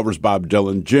 anyone that covers Bob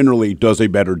Dylan generally does a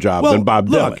better job than Bob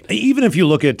Dylan. Even if you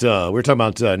look at, we were talking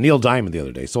about Neil Diamond the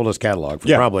other day, sold his catalog for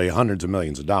probably hundreds of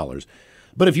millions of dollars.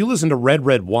 But if you listen to Red,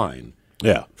 Red Wine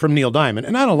from Neil Diamond,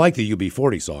 and I don't like the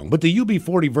UB40 song, but the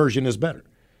UB40 version is better.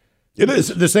 It is.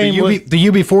 The same the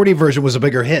UB40 version was a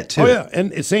bigger hit, too. Oh, yeah.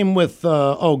 And same with,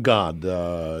 the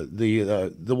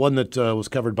one that was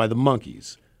covered by the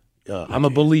Monkees. I'm a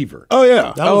Believer. Oh,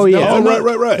 yeah.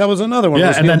 Right. That was another one.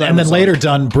 Yeah, and then later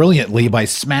done brilliantly by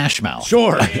Smash Mouth.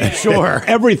 Sure.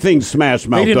 Everything Smash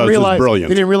Mouth does is brilliant.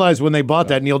 They didn't realize when they bought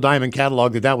that Neil Diamond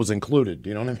catalog that was included.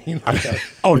 You know what I mean?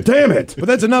 Oh, damn it. But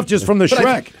that's enough just from the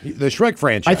Shrek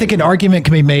franchise. I think an argument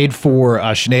can be made for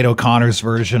Sinead O'Connor's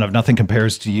version of Nothing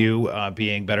Compares to You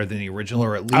being better than the original,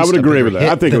 or at least I would agree with that.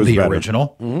 I think it was the better.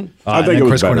 original. Mm-hmm. I think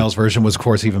Chris Cornell's version was, of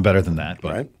course, even better than that.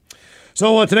 But. Right.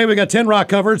 So today we got 10 rock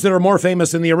covers that are more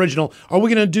famous than the original. Are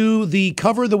we going to do the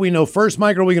cover that we know first,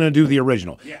 Mike, or are we going to do the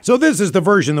original? Yeah. So this is the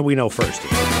version that we know first.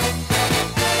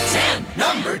 10,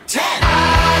 number 10.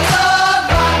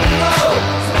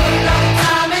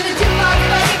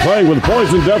 Playing with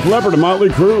Poison, Def Leppard, and Motley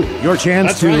Crue.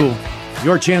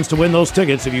 Your chance to win those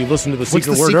tickets if you listen to the secret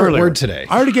What's the word secret earlier. word today?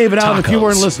 I already gave it out Tacos. if you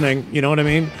weren't listening. You know what I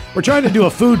mean? We're trying to do a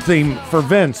food theme for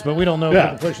Vince, but we don't know if we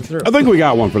can push it through. I think we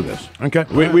got one for this. Okay.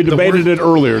 We debated it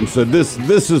earlier and said this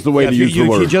is the way to use the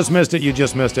word. If you just missed it, you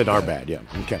just missed it. Our bad. Yeah.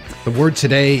 Okay. The word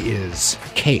today is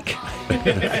cake.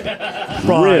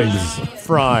 Fries.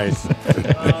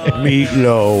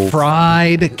 Meatloaf.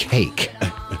 Fried cake.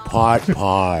 Pot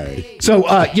pie. So,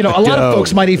 a lot of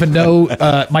folks might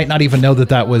not even know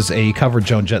that was a cover.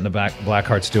 Joan Jett and the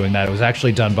Blackhearts doing that. It was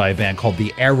actually done by a band called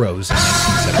The Arrows in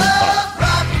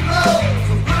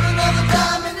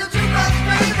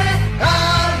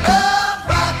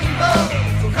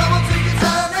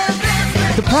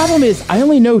 1975. The problem is, I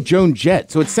only know Joan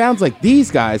Jett, so it sounds like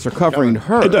these guys are covering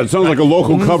her. It does. Sounds like a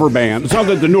local cover band. It sounds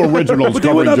like the new originals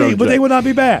covering Joan Jett. But they would not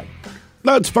be bad.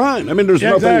 No, it's fine. I mean, there's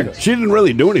nothing. Exactly. She didn't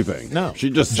really do anything. No.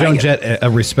 She just Joan sang it.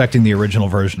 Jett respecting the original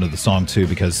version of the song, too,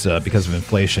 because of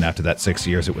inflation after that 6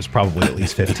 years, it was probably at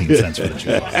least 15 cents for the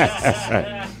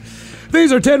jukebox.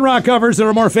 These are 10 rock covers that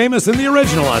are more famous than the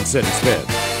original on Sit and Spin.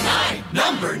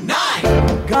 Number 9.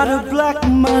 Got a black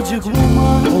magic woman.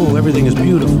 Oh, everything is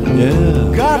beautiful.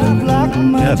 Yeah. Got a black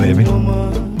magic baby.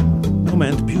 woman. Oh,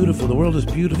 man, it's beautiful. The world is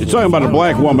beautiful. He's talking about a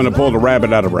black woman that pulled a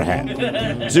rabbit out of her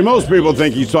hat. See, most people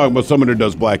think he's talking about someone who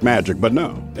does black magic, but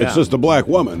no. It's just a black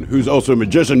woman who's also a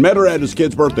magician. Met her at his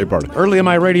kid's birthday party. Early in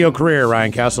my radio career,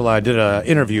 Ryan Castle, I did an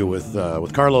interview with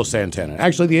Carlos Santana.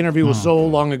 Actually, the interview was so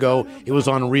long ago, it was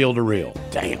on reel to reel.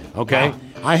 Damn. Okay? Wow.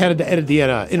 I had to edit the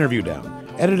interview down.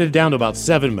 Edited it down to about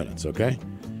 7 minutes, okay?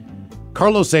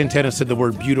 Carlos Santana said the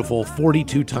word beautiful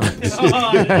 42 times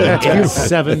in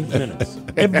 7 minutes.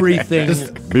 Everything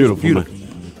beautiful.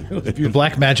 The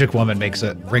black magic woman makes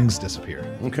rings disappear.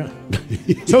 Okay.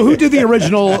 So who did the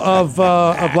original of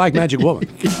Black Magic Woman?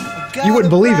 You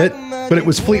wouldn't believe it, but it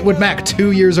was Fleetwood Mac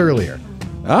 2 years earlier.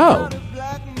 Oh.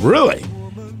 Really?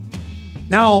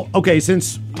 Now, okay,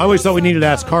 since I always thought we needed to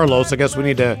ask Carlos, I guess we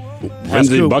need to ask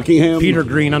Lindsey Buckingham? Peter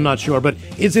Green, I'm not sure. But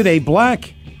is it a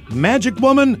black magic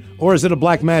woman or is it a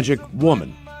black magic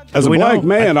woman? As a black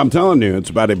man, I'm telling you, it's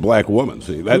about a black woman.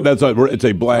 See, it's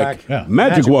a black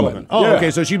magic woman. Oh, yeah.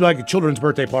 okay, so she'd be like children's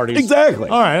birthday parties. Exactly.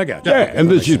 All right, I got you. Yeah, and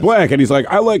then she's black, and he's like,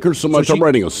 I like her so much, I'm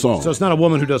writing a song. So it's not a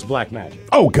woman who does black magic.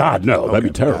 Oh, God, no. That'd be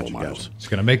terrible, Miles. It's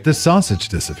going to make this sausage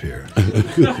disappear. And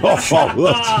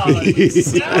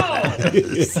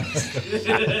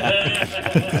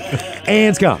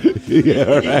it's gone. Yeah,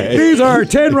 right. These are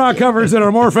 10 rock covers that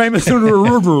are more famous than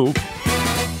Rubu.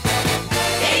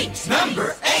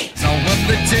 Number 8. Now when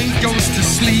the day goes to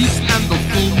sleep and the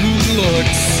full moon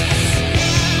looks.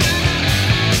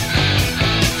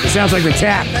 It sounds like the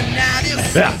Tap.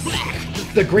 Yeah.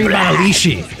 The Green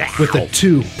Manalishi with the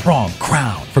 2-pronged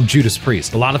crown from Judas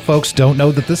Priest. A lot of folks don't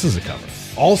know that this is a cover.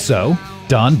 Also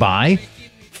done by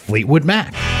Fleetwood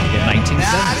Mac in 1970.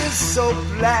 Night is so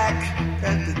black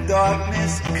that the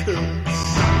darkness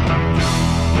cooks.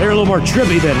 They were a little more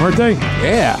trippy then, weren't they?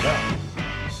 Yeah.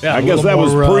 Yeah, I guess that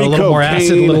was A pre-cocaine. little more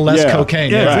acid, a little less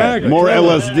cocaine. Yeah, exactly. More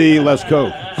LSD, less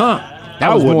coke. Huh.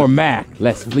 That was more Mac,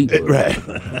 less Fleetwood. Right.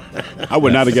 I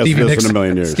would not have guessed this in a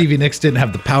million years. Stevie Nicks didn't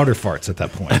have the powder farts at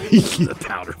that point. The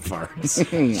powder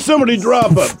farts. Somebody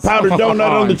drop a powdered donut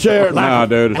on the chair. Nah,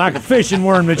 dude. Like a fishing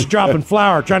worm that's dropping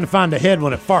flour, trying to find a head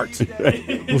when it farts.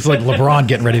 It was like LeBron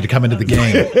getting ready to come into the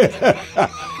game.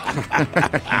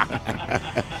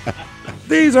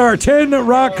 These are 10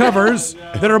 rock covers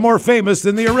that are more famous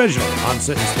than the original on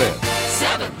Sit and Spin.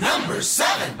 Number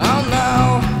 7. Oh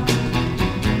no,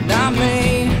 not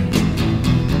me.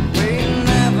 We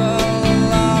never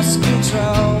lost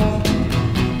control.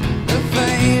 The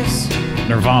face.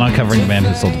 Nirvana covering the man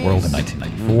who sold the world in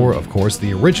 1994. Of course,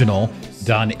 the original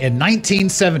done in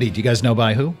 1970. Do you guys know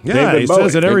by who? Yeah, David Bowie.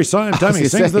 Says it every time he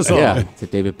sings the song. Yeah, it's a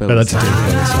David Bowie. That's a David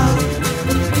Bowie song.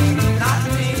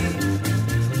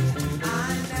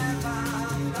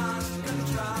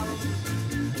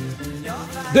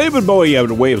 David Bowie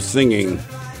had a way of singing.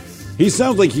 He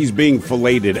sounds like he's being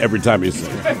filleted every time he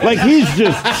sings. Like he's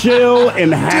just chill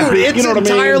and happy. Dude, it's you know what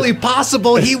entirely I mean?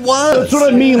 possible he was. That's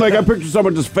what I mean. Like I picture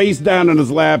someone just face down in his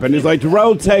lap and he's like, to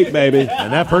rotate, baby.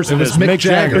 And that person is Mick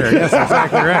Jagger. That's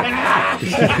exactly right.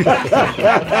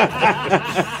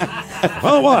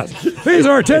 Well, it was. These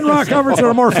are 10 rock covers that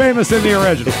are more famous than the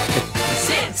original.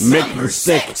 Mick the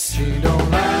Six. She don't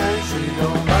lie, she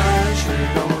don't lie, she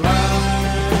don't lie.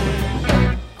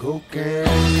 Cocaine.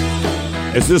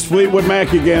 Is this Fleetwood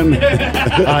Mac again?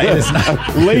 It is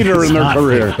not. Later in their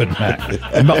career. Fleetwood Mac.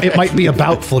 It might be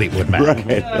about Fleetwood Mac.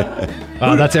 Right.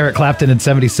 That's Eric Clapton in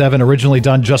 1977, originally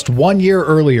done just 1 year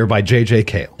earlier by J.J.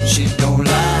 Cale. She don't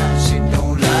lie, she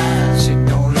don't lie, she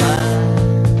don't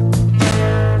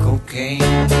lie. Cocaine.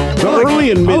 The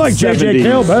early and mid-70s. I like J.J.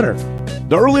 Cale better.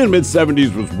 The early and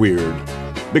mid-70s was weird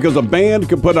because a band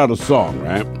could put out a song,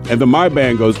 right? And then my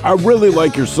band goes, I really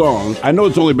like your song. I know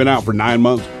it's only been out for 9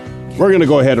 months. We're going to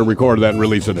go ahead and record that and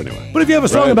release it anyway. But if you have a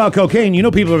song about cocaine, you know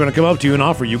people are going to come up to you and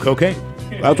offer you cocaine.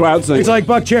 That's why I'd say. It's like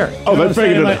Buck Cherry. Oh, they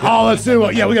figured it out. Oh, let's do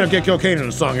it. Yeah, we got to get cocaine in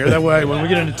the song here. That way, when we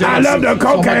get into I love the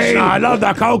cocaine. I love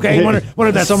the cocaine. What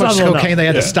did that So much song cocaine, they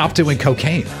had to stop doing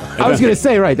cocaine. I was going to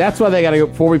say, right, that's why they got to go,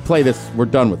 before we play this, we're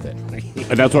done with it.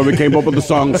 And that's why we came up with the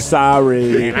song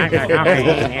Sorry.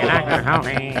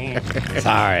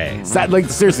 Sorry. Like,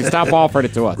 seriously, stop offering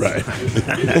it to us. Right.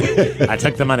 I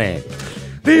took the money.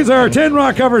 These are 10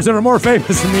 rock covers that are more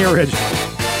famous than the original.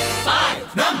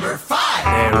 Number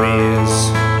 5. There is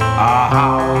a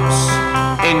house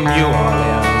in New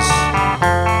Orleans.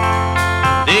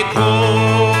 They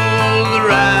call the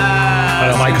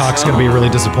I know Mike Hawk's going to be really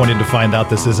disappointed to find out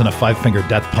this isn't a Five Finger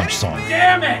Death Punch song.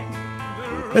 Damn it!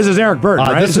 This is Eric Burden,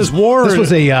 right? This was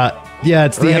a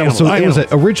it's the animal. So it was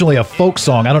originally a folk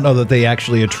song. I don't know that they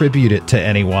actually attribute it to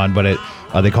anyone, but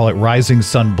they call it Rising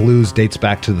Sun Blues. Dates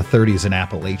back to the 30s in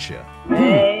Appalachia.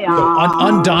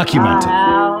 Undocumented.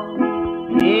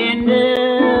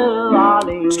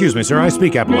 Excuse me, sir. I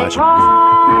speak Appalachian.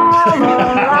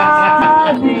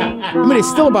 I mean, it's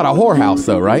still about a whorehouse,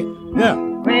 though, right? Yeah.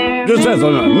 Just as a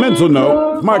mental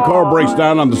note, if my car breaks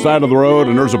down on the side of the road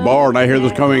and there's a bar and I hear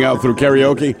this coming out through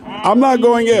karaoke, I'm not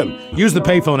going in. Use the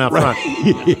payphone out front.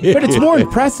 But it's more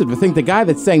impressive to think the guy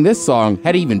that sang this song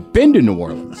had even been to New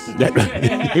Orleans.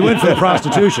 He went for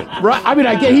prostitution. Right? I mean,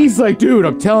 he's like, dude,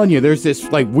 I'm telling you, there's this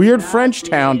like weird French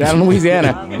town down in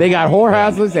Louisiana. They got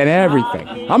whorehouses and everything.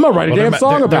 I'm gonna write a damn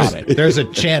song about it. There's a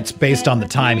chance, based on the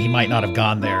time, he might not have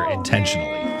gone there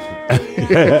intentionally.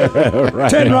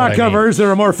 10 rock covers that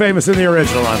are more famous than the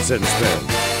original on Sit and Spin.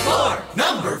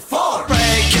 Number 4.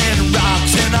 Breaking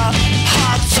rocks in a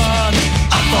hot sun.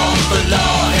 I fought the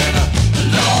law in a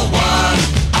law one.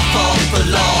 I fought the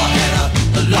law in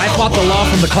a law I Fought the Law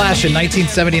from The Clash in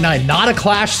 1979. Not a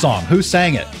Clash song. Who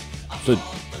sang it? So,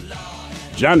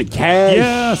 Johnny Cash.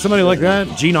 Yeah, somebody like that.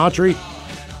 Gene Autry.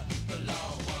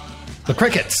 The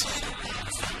Crickets.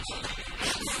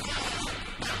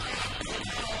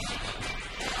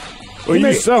 Well,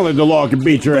 you selling the law can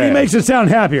beat your ass. He makes it sound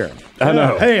happier. I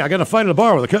know. Hey, I got to fight at a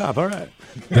bar with a cop. All right.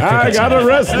 I got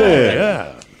arrested.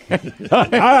 Yeah. Good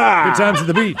times at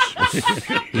the beach.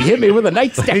 He hit me with a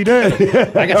nightstick. He did.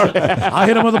 I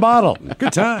hit him with a bottle.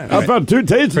 Good time. I found 2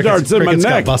 taser darts in my neck.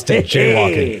 Got busted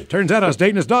jaywalking. Turns out I was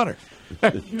dating his daughter.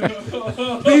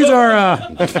 These are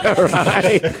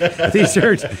these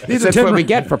are That's what we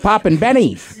get for popping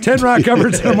bennies. 10 rock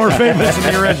covers that are more famous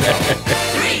than the original.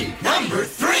 Number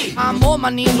 3. I'm on my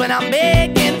knees when I'm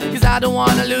begging, cause I don't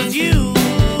wanna lose you.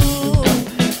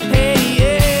 Hey,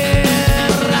 yeah,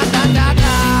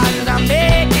 ra-da-da-da, cause I'm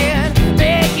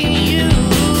begging you.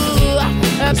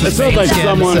 It sounds like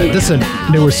someone. This is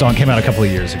a newer song, came out a couple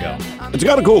of years ago. It's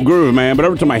got a cool groove, man, but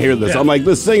every time I hear this, I'm like,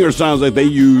 this singer sounds like they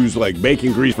use like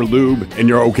bacon grease for lube, and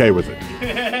you're okay with it.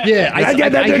 Yeah, I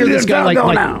hear this guy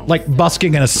like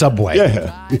busking in a subway.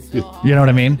 Yeah. You know what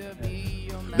I mean?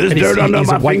 This And dirt under he's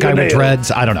my a white guy with fingernail. dreads.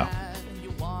 I don't know.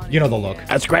 You know the look.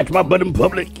 I scratch my butt in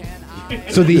public.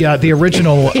 So the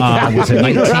original was in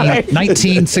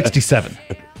 1967.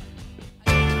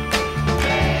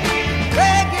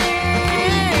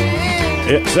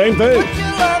 Yeah, same thing.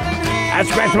 I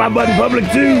scratch my butt in public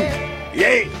too.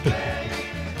 Yay.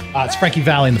 It's Frankie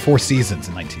Valli and the Four Seasons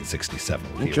in 1967.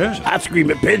 Okay. I scream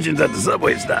at pigeons at the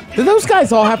subway stop. Do those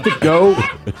guys all have to go?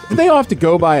 Do they all have to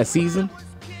go by a season?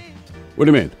 What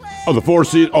do you mean? Oh, the 4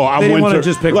 seasons. Oh, I'm They didn't winter. wanna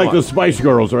just pick like one. the Spice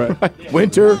Girls, right?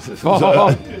 Winter, fall.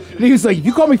 And he was like,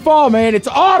 "You call me fall, man. It's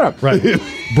autumn." Right,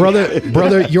 brother,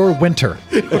 you're winter.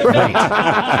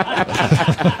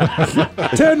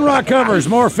 10 rock covers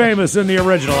more famous than the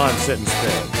original on Sit and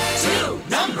Spin.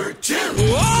 Number 2.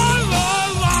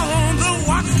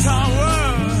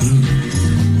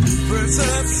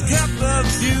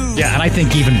 Yeah, and I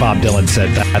think even Bob Dylan said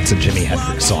that's a Jimi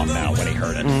Hendrix song now when he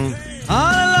heard it.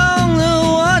 All along the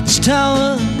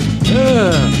watchtower.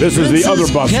 This is the other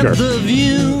busker.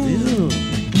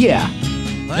 Yeah.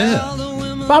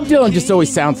 Bob Dylan just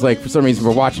always sounds like, for some reason,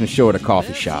 we're watching a show at a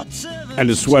coffee shop. And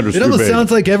his sweater's It too almost big.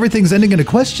 sounds like everything's ending in a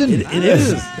question. It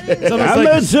is. I'm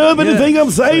not sure of anything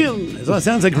I'm saying. It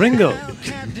sounds like Ringo.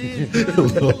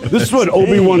 This is what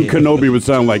Obi-Wan Kenobi would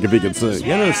sound like if he could sing.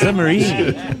 Yellow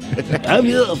Submarine. I'm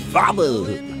your father.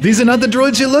 These are not the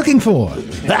droids you're looking for.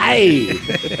 Hey!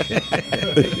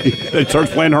 They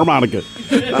starts playing harmonica.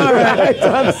 All right,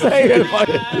 I'm saying.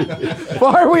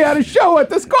 Why are we at a show at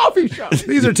this coffee shop?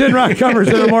 These are 10 rock covers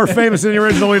that are more famous than the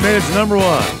original. We made it to number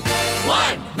 1.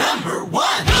 Number 1.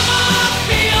 Come on,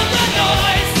 feel the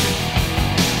noise.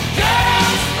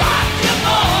 Girls, rock your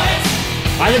boys.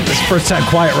 I think this First Time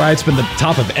Quiet Ride's been the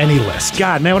top of any list.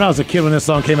 God, man, when I was a kid when this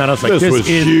song came out, I was like, this was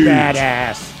is huge.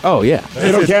 badass. Oh, yeah.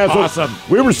 You know, This is Cass, awesome.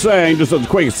 we were saying, just as a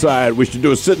quick aside, we should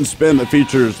do a sit and spin that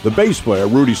features the bass player,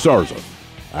 Rudy Sarzo.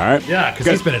 All right? Yeah, because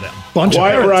he's been in a bunch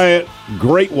Quiet of Riot,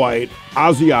 Great White,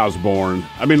 Ozzy Osbourne.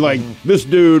 I mean, like, this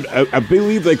dude, I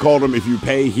believe they called him, if you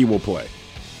pay, he will play.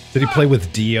 Did he play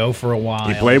with Dio for a while?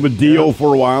 He played with Dio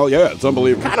for a while. Yeah, it's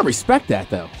unbelievable. Kind of respect that,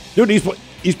 though. Dude,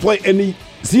 He's playing, and he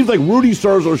seems like Rudy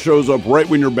Sarzo shows up right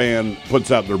when your band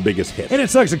puts out their biggest hit. And it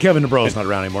sucks that Kevin DeBro's not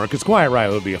around anymore, because Quiet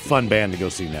Riot would be a fun band to go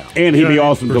see now. And he'd be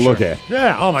awesome to look at.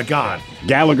 Yeah, oh my God.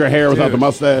 Gallagher hair without the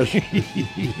mustache.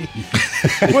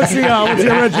 What's the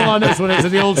original on this one? Is it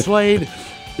the old Slade?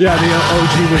 Yeah, the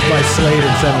OG was by Slade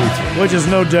in 73. Which is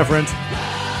no different.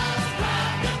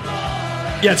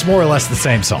 Yeah, it's more or less the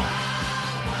same song.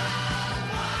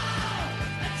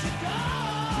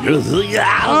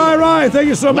 All right, thank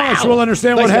you so much. We'll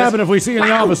understand what happened if we see you in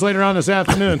the office later on this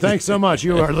afternoon. Thanks so much.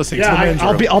 You are listening to the Men's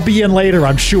Room. I'll be in later,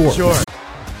 I'm sure. Sure.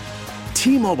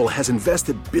 T-Mobile has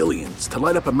invested billions to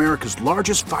light up America's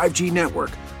largest 5G network,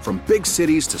 from big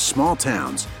cities to small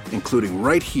towns, including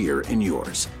right here in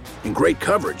yours. And great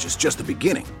coverage is just the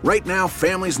beginning. Right now,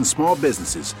 families and small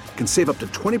businesses can save up to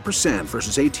 20%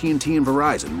 versus AT&T and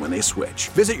Verizon when they switch.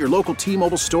 Visit your local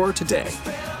T-Mobile store today.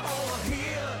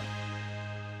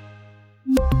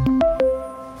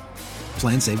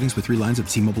 Plan savings with 3 lines of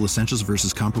T-Mobile Essentials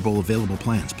versus comparable available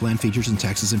plans. Plan features and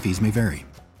taxes and fees may vary.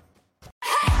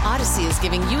 Odyssey is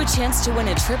giving you a chance to win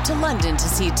a trip to London to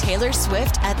see Taylor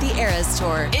Swift at the Eras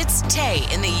Tour. It's Tay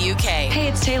in the UK. Hey,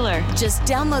 it's Taylor. Just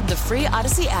download the free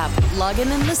Odyssey app, log in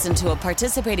and listen to a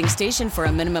participating station for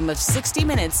a minimum of 60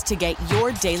 minutes to get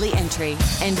your daily entry.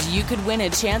 And you could win a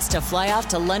chance to fly off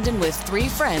to London with 3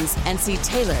 friends and see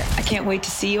Taylor. I can't wait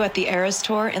to see you at the Eras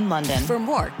Tour in London. For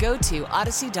more, go to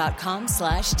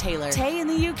odyssey.com/Taylor. Tay in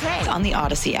the UK. It's on the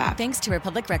Odyssey app. Thanks to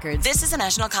Republic Records. This is a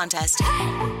national contest.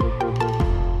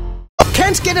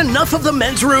 Can't get enough of the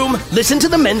Men's Room? Listen to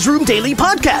the Men's Room Daily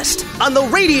Podcast on the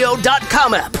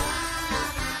radio.com app.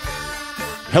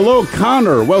 Hello,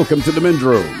 Connor. Welcome to the Men's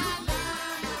Room.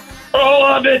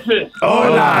 Hola, bitches.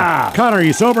 Hola. Connor, are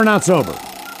you sober or not sober?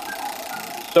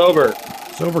 Sober.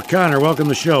 Sober Connor, welcome to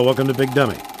the show. Welcome to Big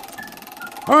Dummy.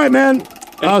 All right, man.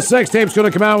 Sex tape's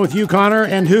going to come out with you, Connor,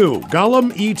 and who?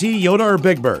 Gollum, E.T., Yoda, or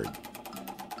Big Bird?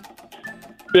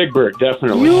 Big Bird,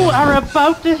 definitely. You are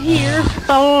about to hear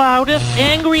the loudest,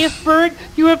 angriest bird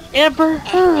you have ever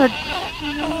heard.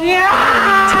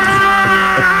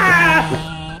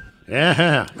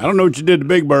 Yeah. I don't know what you did to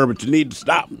Big Bird, but you need to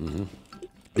stop. Mm-hmm.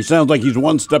 He sounds like he's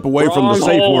one step away from the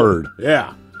safe word.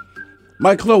 Yeah.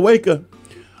 Michael Oweka.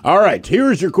 All right,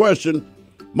 here's your question.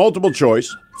 Multiple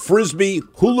choice. Frisbee,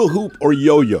 hula hoop, or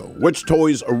yo-yo? Which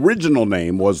toy's original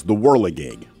name was the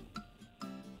Whirligig?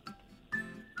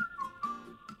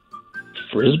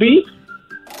 Frisbee?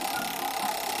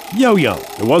 Yo-yo.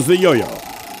 It was the yo-yo.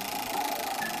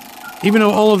 Even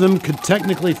though all of them could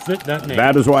technically fit that name.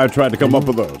 That is why I tried to come up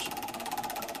with those.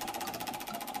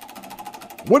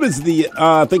 What is the,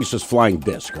 I think it's just Flying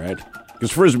Disc, right?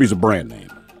 Because Frisbee's a brand name.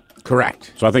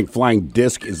 Correct. So I think Flying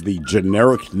Disc is the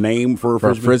generic name for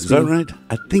Frisbee. Is that right?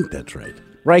 I think that's right.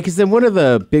 Right, because then one of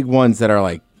the big ones that are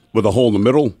like... With a hole in the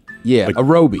middle? Yeah, like,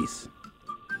 Aerobies.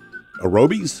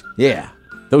 Aerobies? Yeah.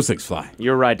 Those things fly.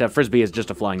 You're right. Frisbee is just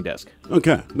a flying disc.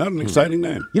 Okay. Not an exciting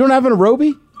name. You don't have an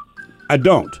Aerobie? I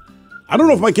don't. I don't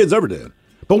know if my kids ever did.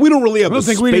 But we don't really have the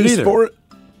space for it.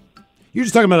 You're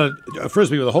just talking about a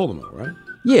Frisbee with a hole in the middle, right?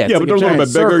 Yeah, but they're a little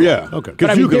bit bigger, yeah. Okay.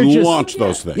 Because you can launch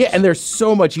those things. Yeah, and they're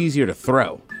so much easier to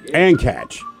throw. And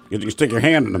catch. You can stick your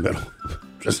hand in the middle.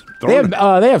 Just throw it.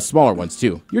 They have smaller ones,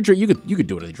 too. You could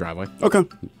do it in the driveway. Okay.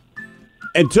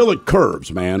 Until it curves,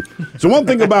 man. So one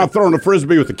thing about throwing a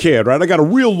Frisbee with a kid, right? I got a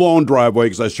real long driveway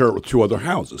because I share it with 2 other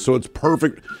houses. So it's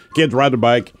perfect. Kids ride the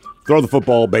bike, throw the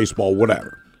football, baseball,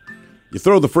 whatever. You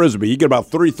throw the Frisbee, you get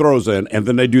about 3 throws in, and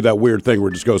then they do that weird thing where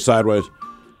it just goes sideways.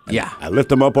 Yeah. I lift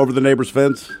them up over the neighbor's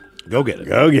fence. Go get it.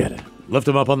 Go get it. Lift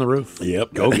them up on the roof.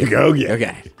 Yep. Go get it. Go get it.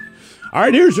 Okay. All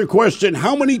right, here's your question.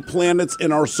 How many planets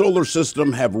in our solar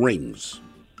system have rings?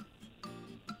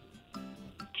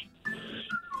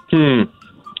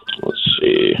 Let's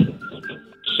see.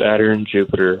 Saturn,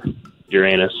 Jupiter,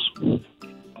 Uranus.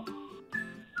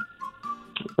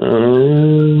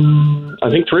 I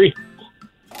think 3.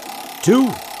 2.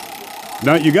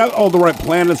 No, you got all the right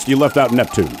planets. You left out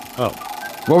Neptune. Oh.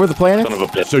 What were the planets? Son of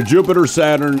a bitch. So Jupiter,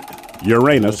 Saturn,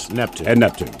 Uranus, Neptune. And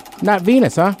Neptune. Not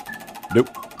Venus, huh? Nope.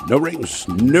 No rings.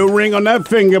 No ring on that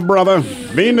finger, brother.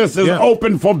 Venus is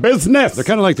open for business. They're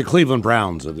kind of like the Cleveland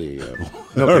Browns of the...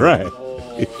 all right.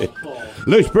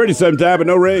 Looks pretty sometime, but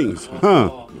no rings.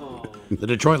 Huh. The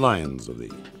Detroit Lions of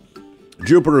the...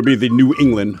 Jupiter would be the New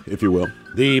England, if you will.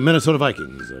 The Minnesota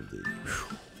Vikings of the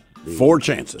 4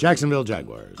 chances. Jacksonville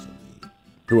Jaguars.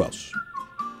 Who else?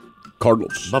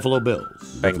 Cardinals. Buffalo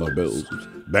Bills. Buffalo Bills.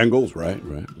 Bengals, right.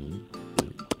 Talking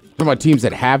about teams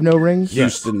that have no rings?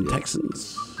 Houston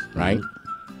Texans. Right.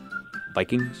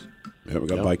 Vikings. Yeah, we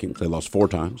got Vikings. They lost 4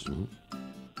 times.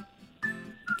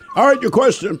 All right, your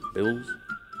question. Bills.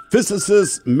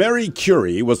 Physicist Marie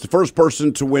Curie was the first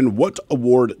person to win what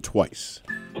award twice?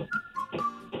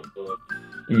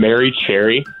 Mary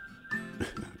Cherry.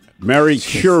 Marie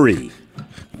Curie.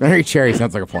 Mary Cherry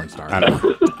sounds like a porn star. I don't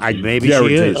know. Maybe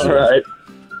she is. All right.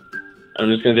 I'm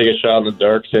just going to take a shot in the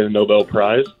dark, say the Nobel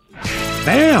Prize.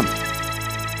 Bam!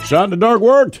 Shot in the dark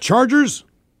worked. Chargers?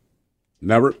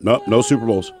 Never. No Super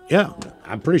Bowls. Yeah.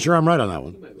 I'm pretty sure I'm right on that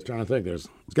one. I was trying to think. It's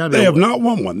got to be. They have not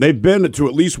won one. They've been to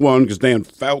at least one because Dan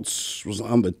Fouts was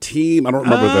on the team. I don't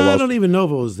remember if they lost. I don't even know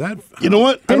if it was that. You know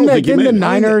what? Didn't the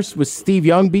Niners with Steve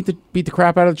Young beat the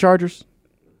crap out of the Chargers?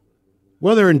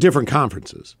 Well, they're in different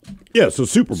conferences. Yeah, so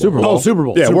Super Bowl. Oh, Super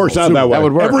Bowl. Yeah, it works out that way. That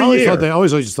would work. Every year. I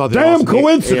always thought they Damn lost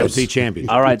coincidence. the AFC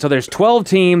championship. All right, so there's 12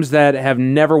 teams that have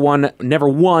never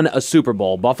won a Super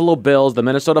Bowl. Buffalo Bills, the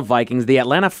Minnesota Vikings, the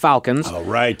Atlanta Falcons,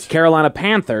 Carolina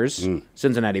Panthers,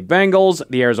 Cincinnati Bengals,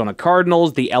 the Arizona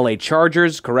Cardinals, the LA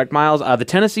Chargers, correct, Miles? The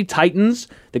Tennessee Titans,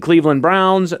 the Cleveland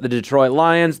Browns, the Detroit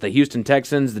Lions, the Houston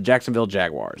Texans, the Jacksonville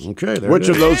Jaguars. Okay, which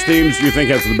of those teams do you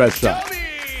think has the best shot?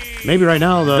 Maybe right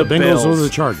now the Bengals or the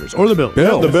Chargers. Or the Bills.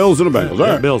 Yeah, the Bills and the Bengals. All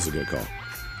right. Bills is a good call.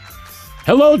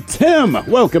 Hello, Tim.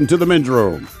 Welcome to the men's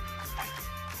room.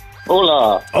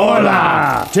 Hola.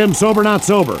 Hola. Tim, sober, not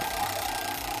sober?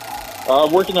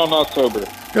 Working on not sober.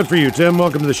 Good for you, Tim.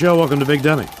 Welcome to the show. Welcome to Big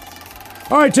Dummy.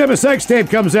 All right, Tim, a sex tape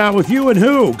comes out with you and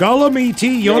who? Gollum,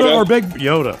 E.T., Yoda, or Big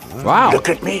Yoda? Wow. Look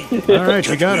at me. All right,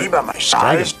 you got me it. by my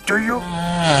size, do you?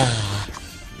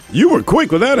 You were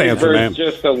quick with that answer, man.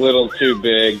 Just a little too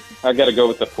big. I got to go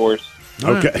with the Force.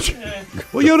 Okay.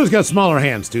 Well, Yoda's got smaller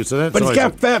hands, too, so that's But he's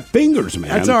got fat fingers, man.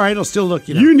 That's all right. It'll still look,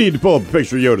 You need to pull up a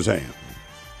picture of Yoda's hand.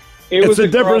 It was the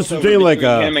difference crossover between like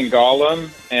him and Gollum,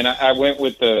 and I went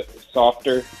with the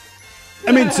softer.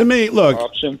 I mean, to me, look,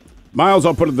 option. Miles,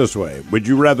 I'll put it this way. Would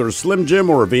you rather a Slim Jim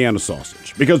or a Vienna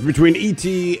sausage? Because between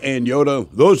E.T. and Yoda,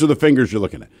 those are the fingers you're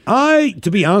looking at.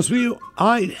 To be honest with you,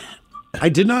 I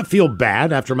did not feel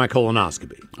bad after my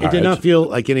colonoscopy. It did right. not feel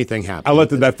like anything happened. I'll let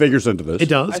that figures into this. It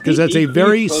does, I because think that's a E.T.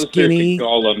 very closer to skinny,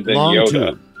 Gollum than long Yoda.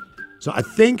 tube. So I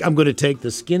think I'm going to take the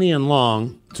skinny and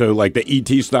long. So like the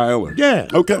E.T. style? Or? Yeah.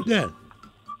 Okay. Yeah.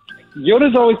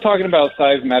 Yoda's always talking about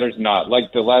size matters not,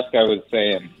 like the last guy was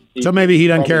saying. So maybe he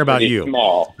doesn't probably care about pretty you.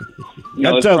 Small.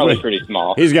 No, That it's tells probably me pretty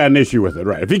small. He's got an issue with it,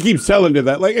 right? If he keeps telling you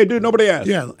that, like, hey, dude, nobody asked.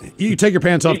 Yeah, you take your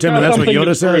pants off, He's Tim, got and that's what something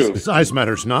to Yoda says. prove. Size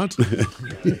matters not.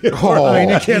 Oh. I mean,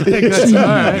 you can't think that's all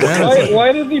right.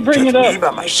 Why does he bring it up? Me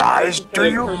by my size,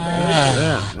 do you?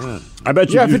 I bet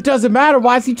you. Yeah, if it doesn't matter,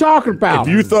 why is he talking about?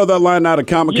 If you throw that line out of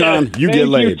Comic-Con, Yes, you thank get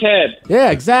laid. Ted.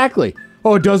 Yeah, exactly.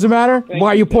 Oh, it doesn't matter?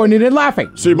 Why are you pointing and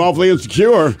laughing? Seem awfully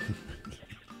insecure.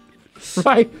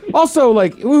 Right? Also,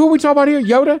 like, who are we talking about here?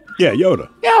 Yoda? Yeah, Yoda.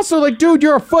 Yeah, also, like, dude,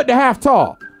 you're 1.5 feet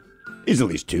tall. He's at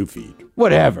least 2 feet.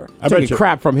 Whatever. I bet Taking you-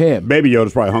 crap from him. Baby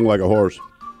Yoda's probably hung like a horse.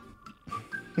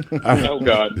 Oh,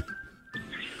 God.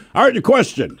 All right, your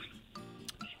question.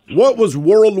 What was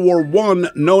World War I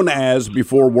known as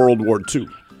before World War II?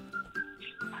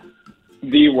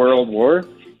 The World War?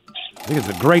 I think it's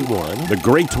the Great War, isn't it? The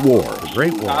Great War. The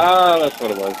Great War. Ah, that's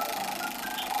what it was.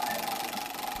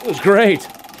 It was great.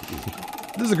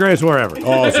 This is the greatest war ever.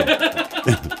 Awesome.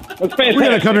 That's We're going to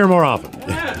fantastic. come here more often.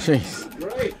 Jeez.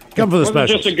 Come for the It wasn't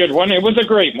specials. just a good one. It was a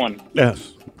great one.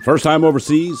 Yes. First time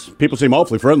overseas. People seem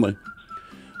awfully friendly.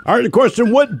 All right, the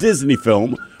question. What Disney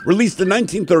film, released in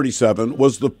 1937,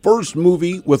 was the first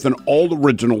movie with an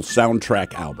all-original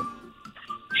soundtrack album?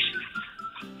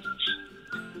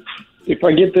 If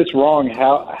I get this wrong,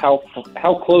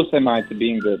 how close am I to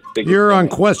being the biggest? You're on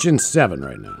fan? question 7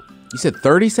 right now. You said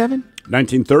 37?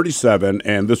 1937,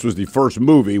 and this was the first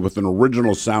movie with an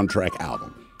original soundtrack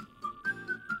album.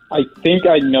 I think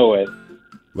I know it.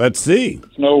 Let's see.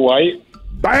 Snow White.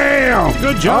 Bam!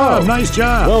 Good job. Nice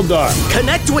job. Well done.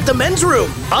 Connect with the Men's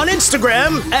Room on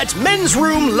Instagram at Men's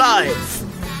Room Live.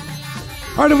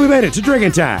 All right, have we made it to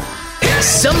drinking time?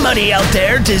 Somebody out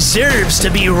there deserves to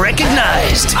be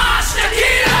recognized.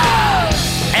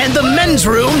 And the Men's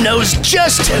Room knows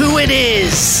just who it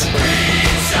is.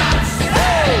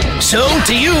 So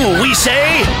to you, we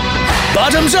say,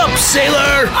 bottoms up,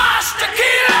 sailor.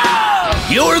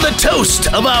 You're the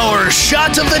toast of our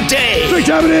shot of the day. Drink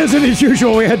time it is, and as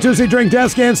usual, we had Tuesday Drink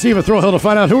Desk and Steve a Thrill Hill to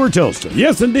find out who we're toasting.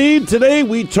 Yes, indeed. Today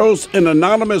we toast an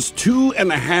anonymous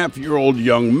 2.5-year-old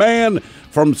young man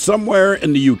from somewhere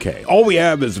in the UK. All we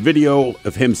have is video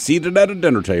of him seated at a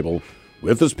dinner table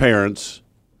with his parents.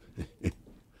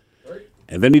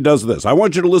 And then he does this. I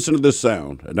want you to listen to this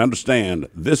sound and understand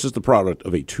this is the product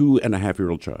of a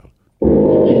 2.5-year-old child.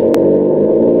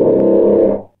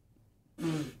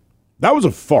 That was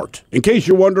a fart. In case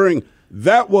you're wondering,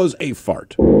 that was a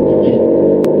fart.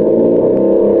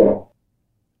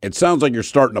 It sounds like you're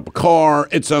starting up a car.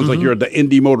 It sounds like you're at the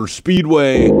Indy Motor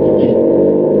Speedway.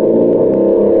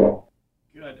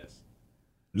 Goodness.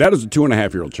 That is a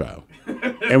 2.5-year-old child.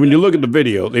 And when you look at the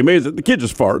video, the kid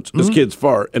just farts. This kid's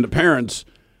fart. And the parents,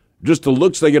 just the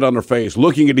looks they get on their face,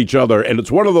 looking at each other. And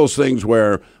it's one of those things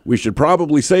where we should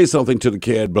probably say something to the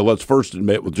kid, but let's first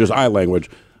admit with just eye language,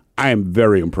 I am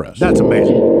very impressed. That's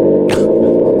amazing.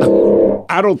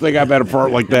 I don't think I've had a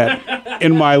fart like that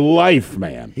in my life,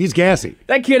 man. He's gassy.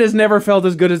 That kid has never felt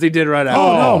as good as he did right now.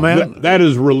 Oh, no, man. That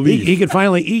is relief. He can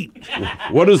finally eat.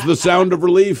 What is the sound of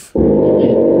relief?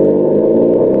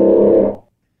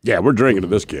 Yeah, we're drinking to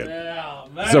this kid.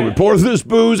 So we pour this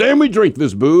booze and we drink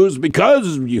this booze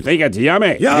because you think it's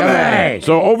yummy. Yummy!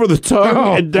 So over the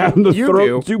tongue and down the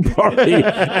throat to party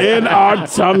in our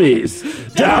tummies.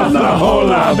 Down the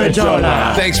hola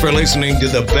bichola. Thanks for listening to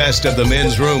the Best of the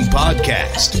Men's Room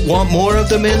podcast. Want more of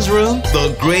the Men's Room?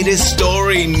 The greatest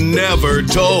story never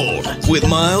told. With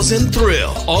Miles and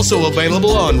Thrill. Also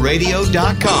available on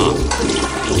radio.com.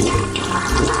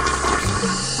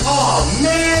 Oh,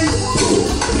 man.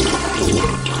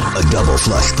 A Double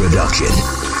Flush production.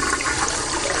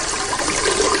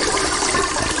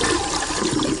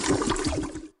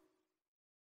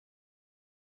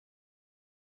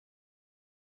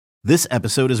 This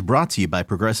episode is brought to you by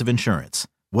Progressive Insurance.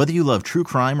 Whether you love true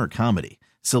crime or comedy,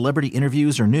 celebrity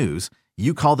interviews or news,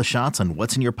 you call the shots on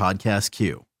what's in your podcast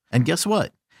queue. And guess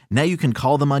what? Now you can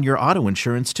call them on your auto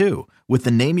insurance too with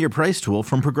the Name Your Price tool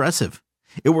from Progressive.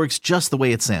 It works just the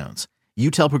way it sounds. You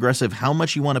tell Progressive how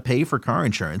much you want to pay for car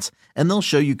insurance, and they'll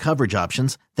show you coverage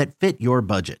options that fit your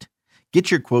budget. Get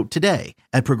your quote today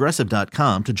at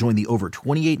Progressive.com to join the over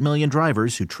 28 million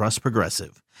drivers who trust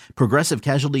Progressive. Progressive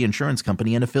Casualty Insurance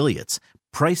Company and Affiliates.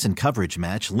 Price and coverage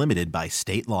match limited by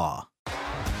state law.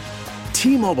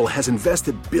 T-Mobile has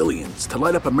invested billions to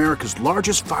light up America's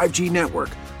largest 5G network,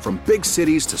 from big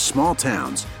cities to small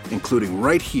towns, including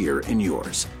right here in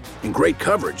yours. And great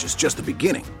coverage is just the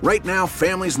beginning. Right now,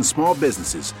 families and small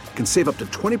businesses can save up to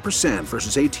 20%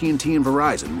 versus AT&T and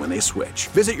Verizon when they switch.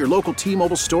 Visit your local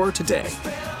T-Mobile store today.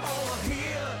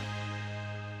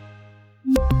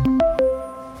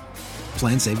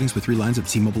 Plan savings with 3 lines of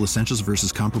T-Mobile Essentials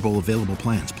versus comparable available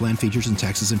plans. Plan features and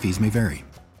taxes and fees may vary.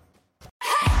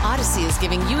 Odyssey is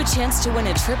giving you a chance to win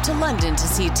a trip to London to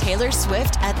see Taylor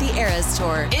Swift at the Eras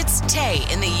Tour. It's Tay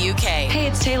in the UK. Hey,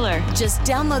 it's Taylor. Just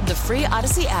download the free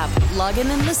Odyssey app, log in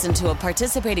and listen to a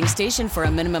participating station for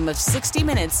a minimum of 60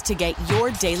 minutes to get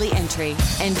your daily entry.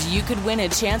 And you could win a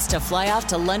chance to fly off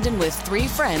to London with 3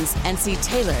 friends and see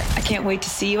Taylor. I can't wait to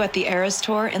see you at the Eras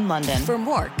Tour in London. For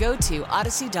more, go to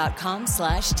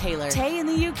odyssey.com/Taylor. Tay in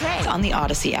the UK. It's on the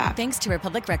Odyssey app. Thanks to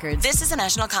Republic Records. This is a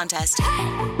national contest.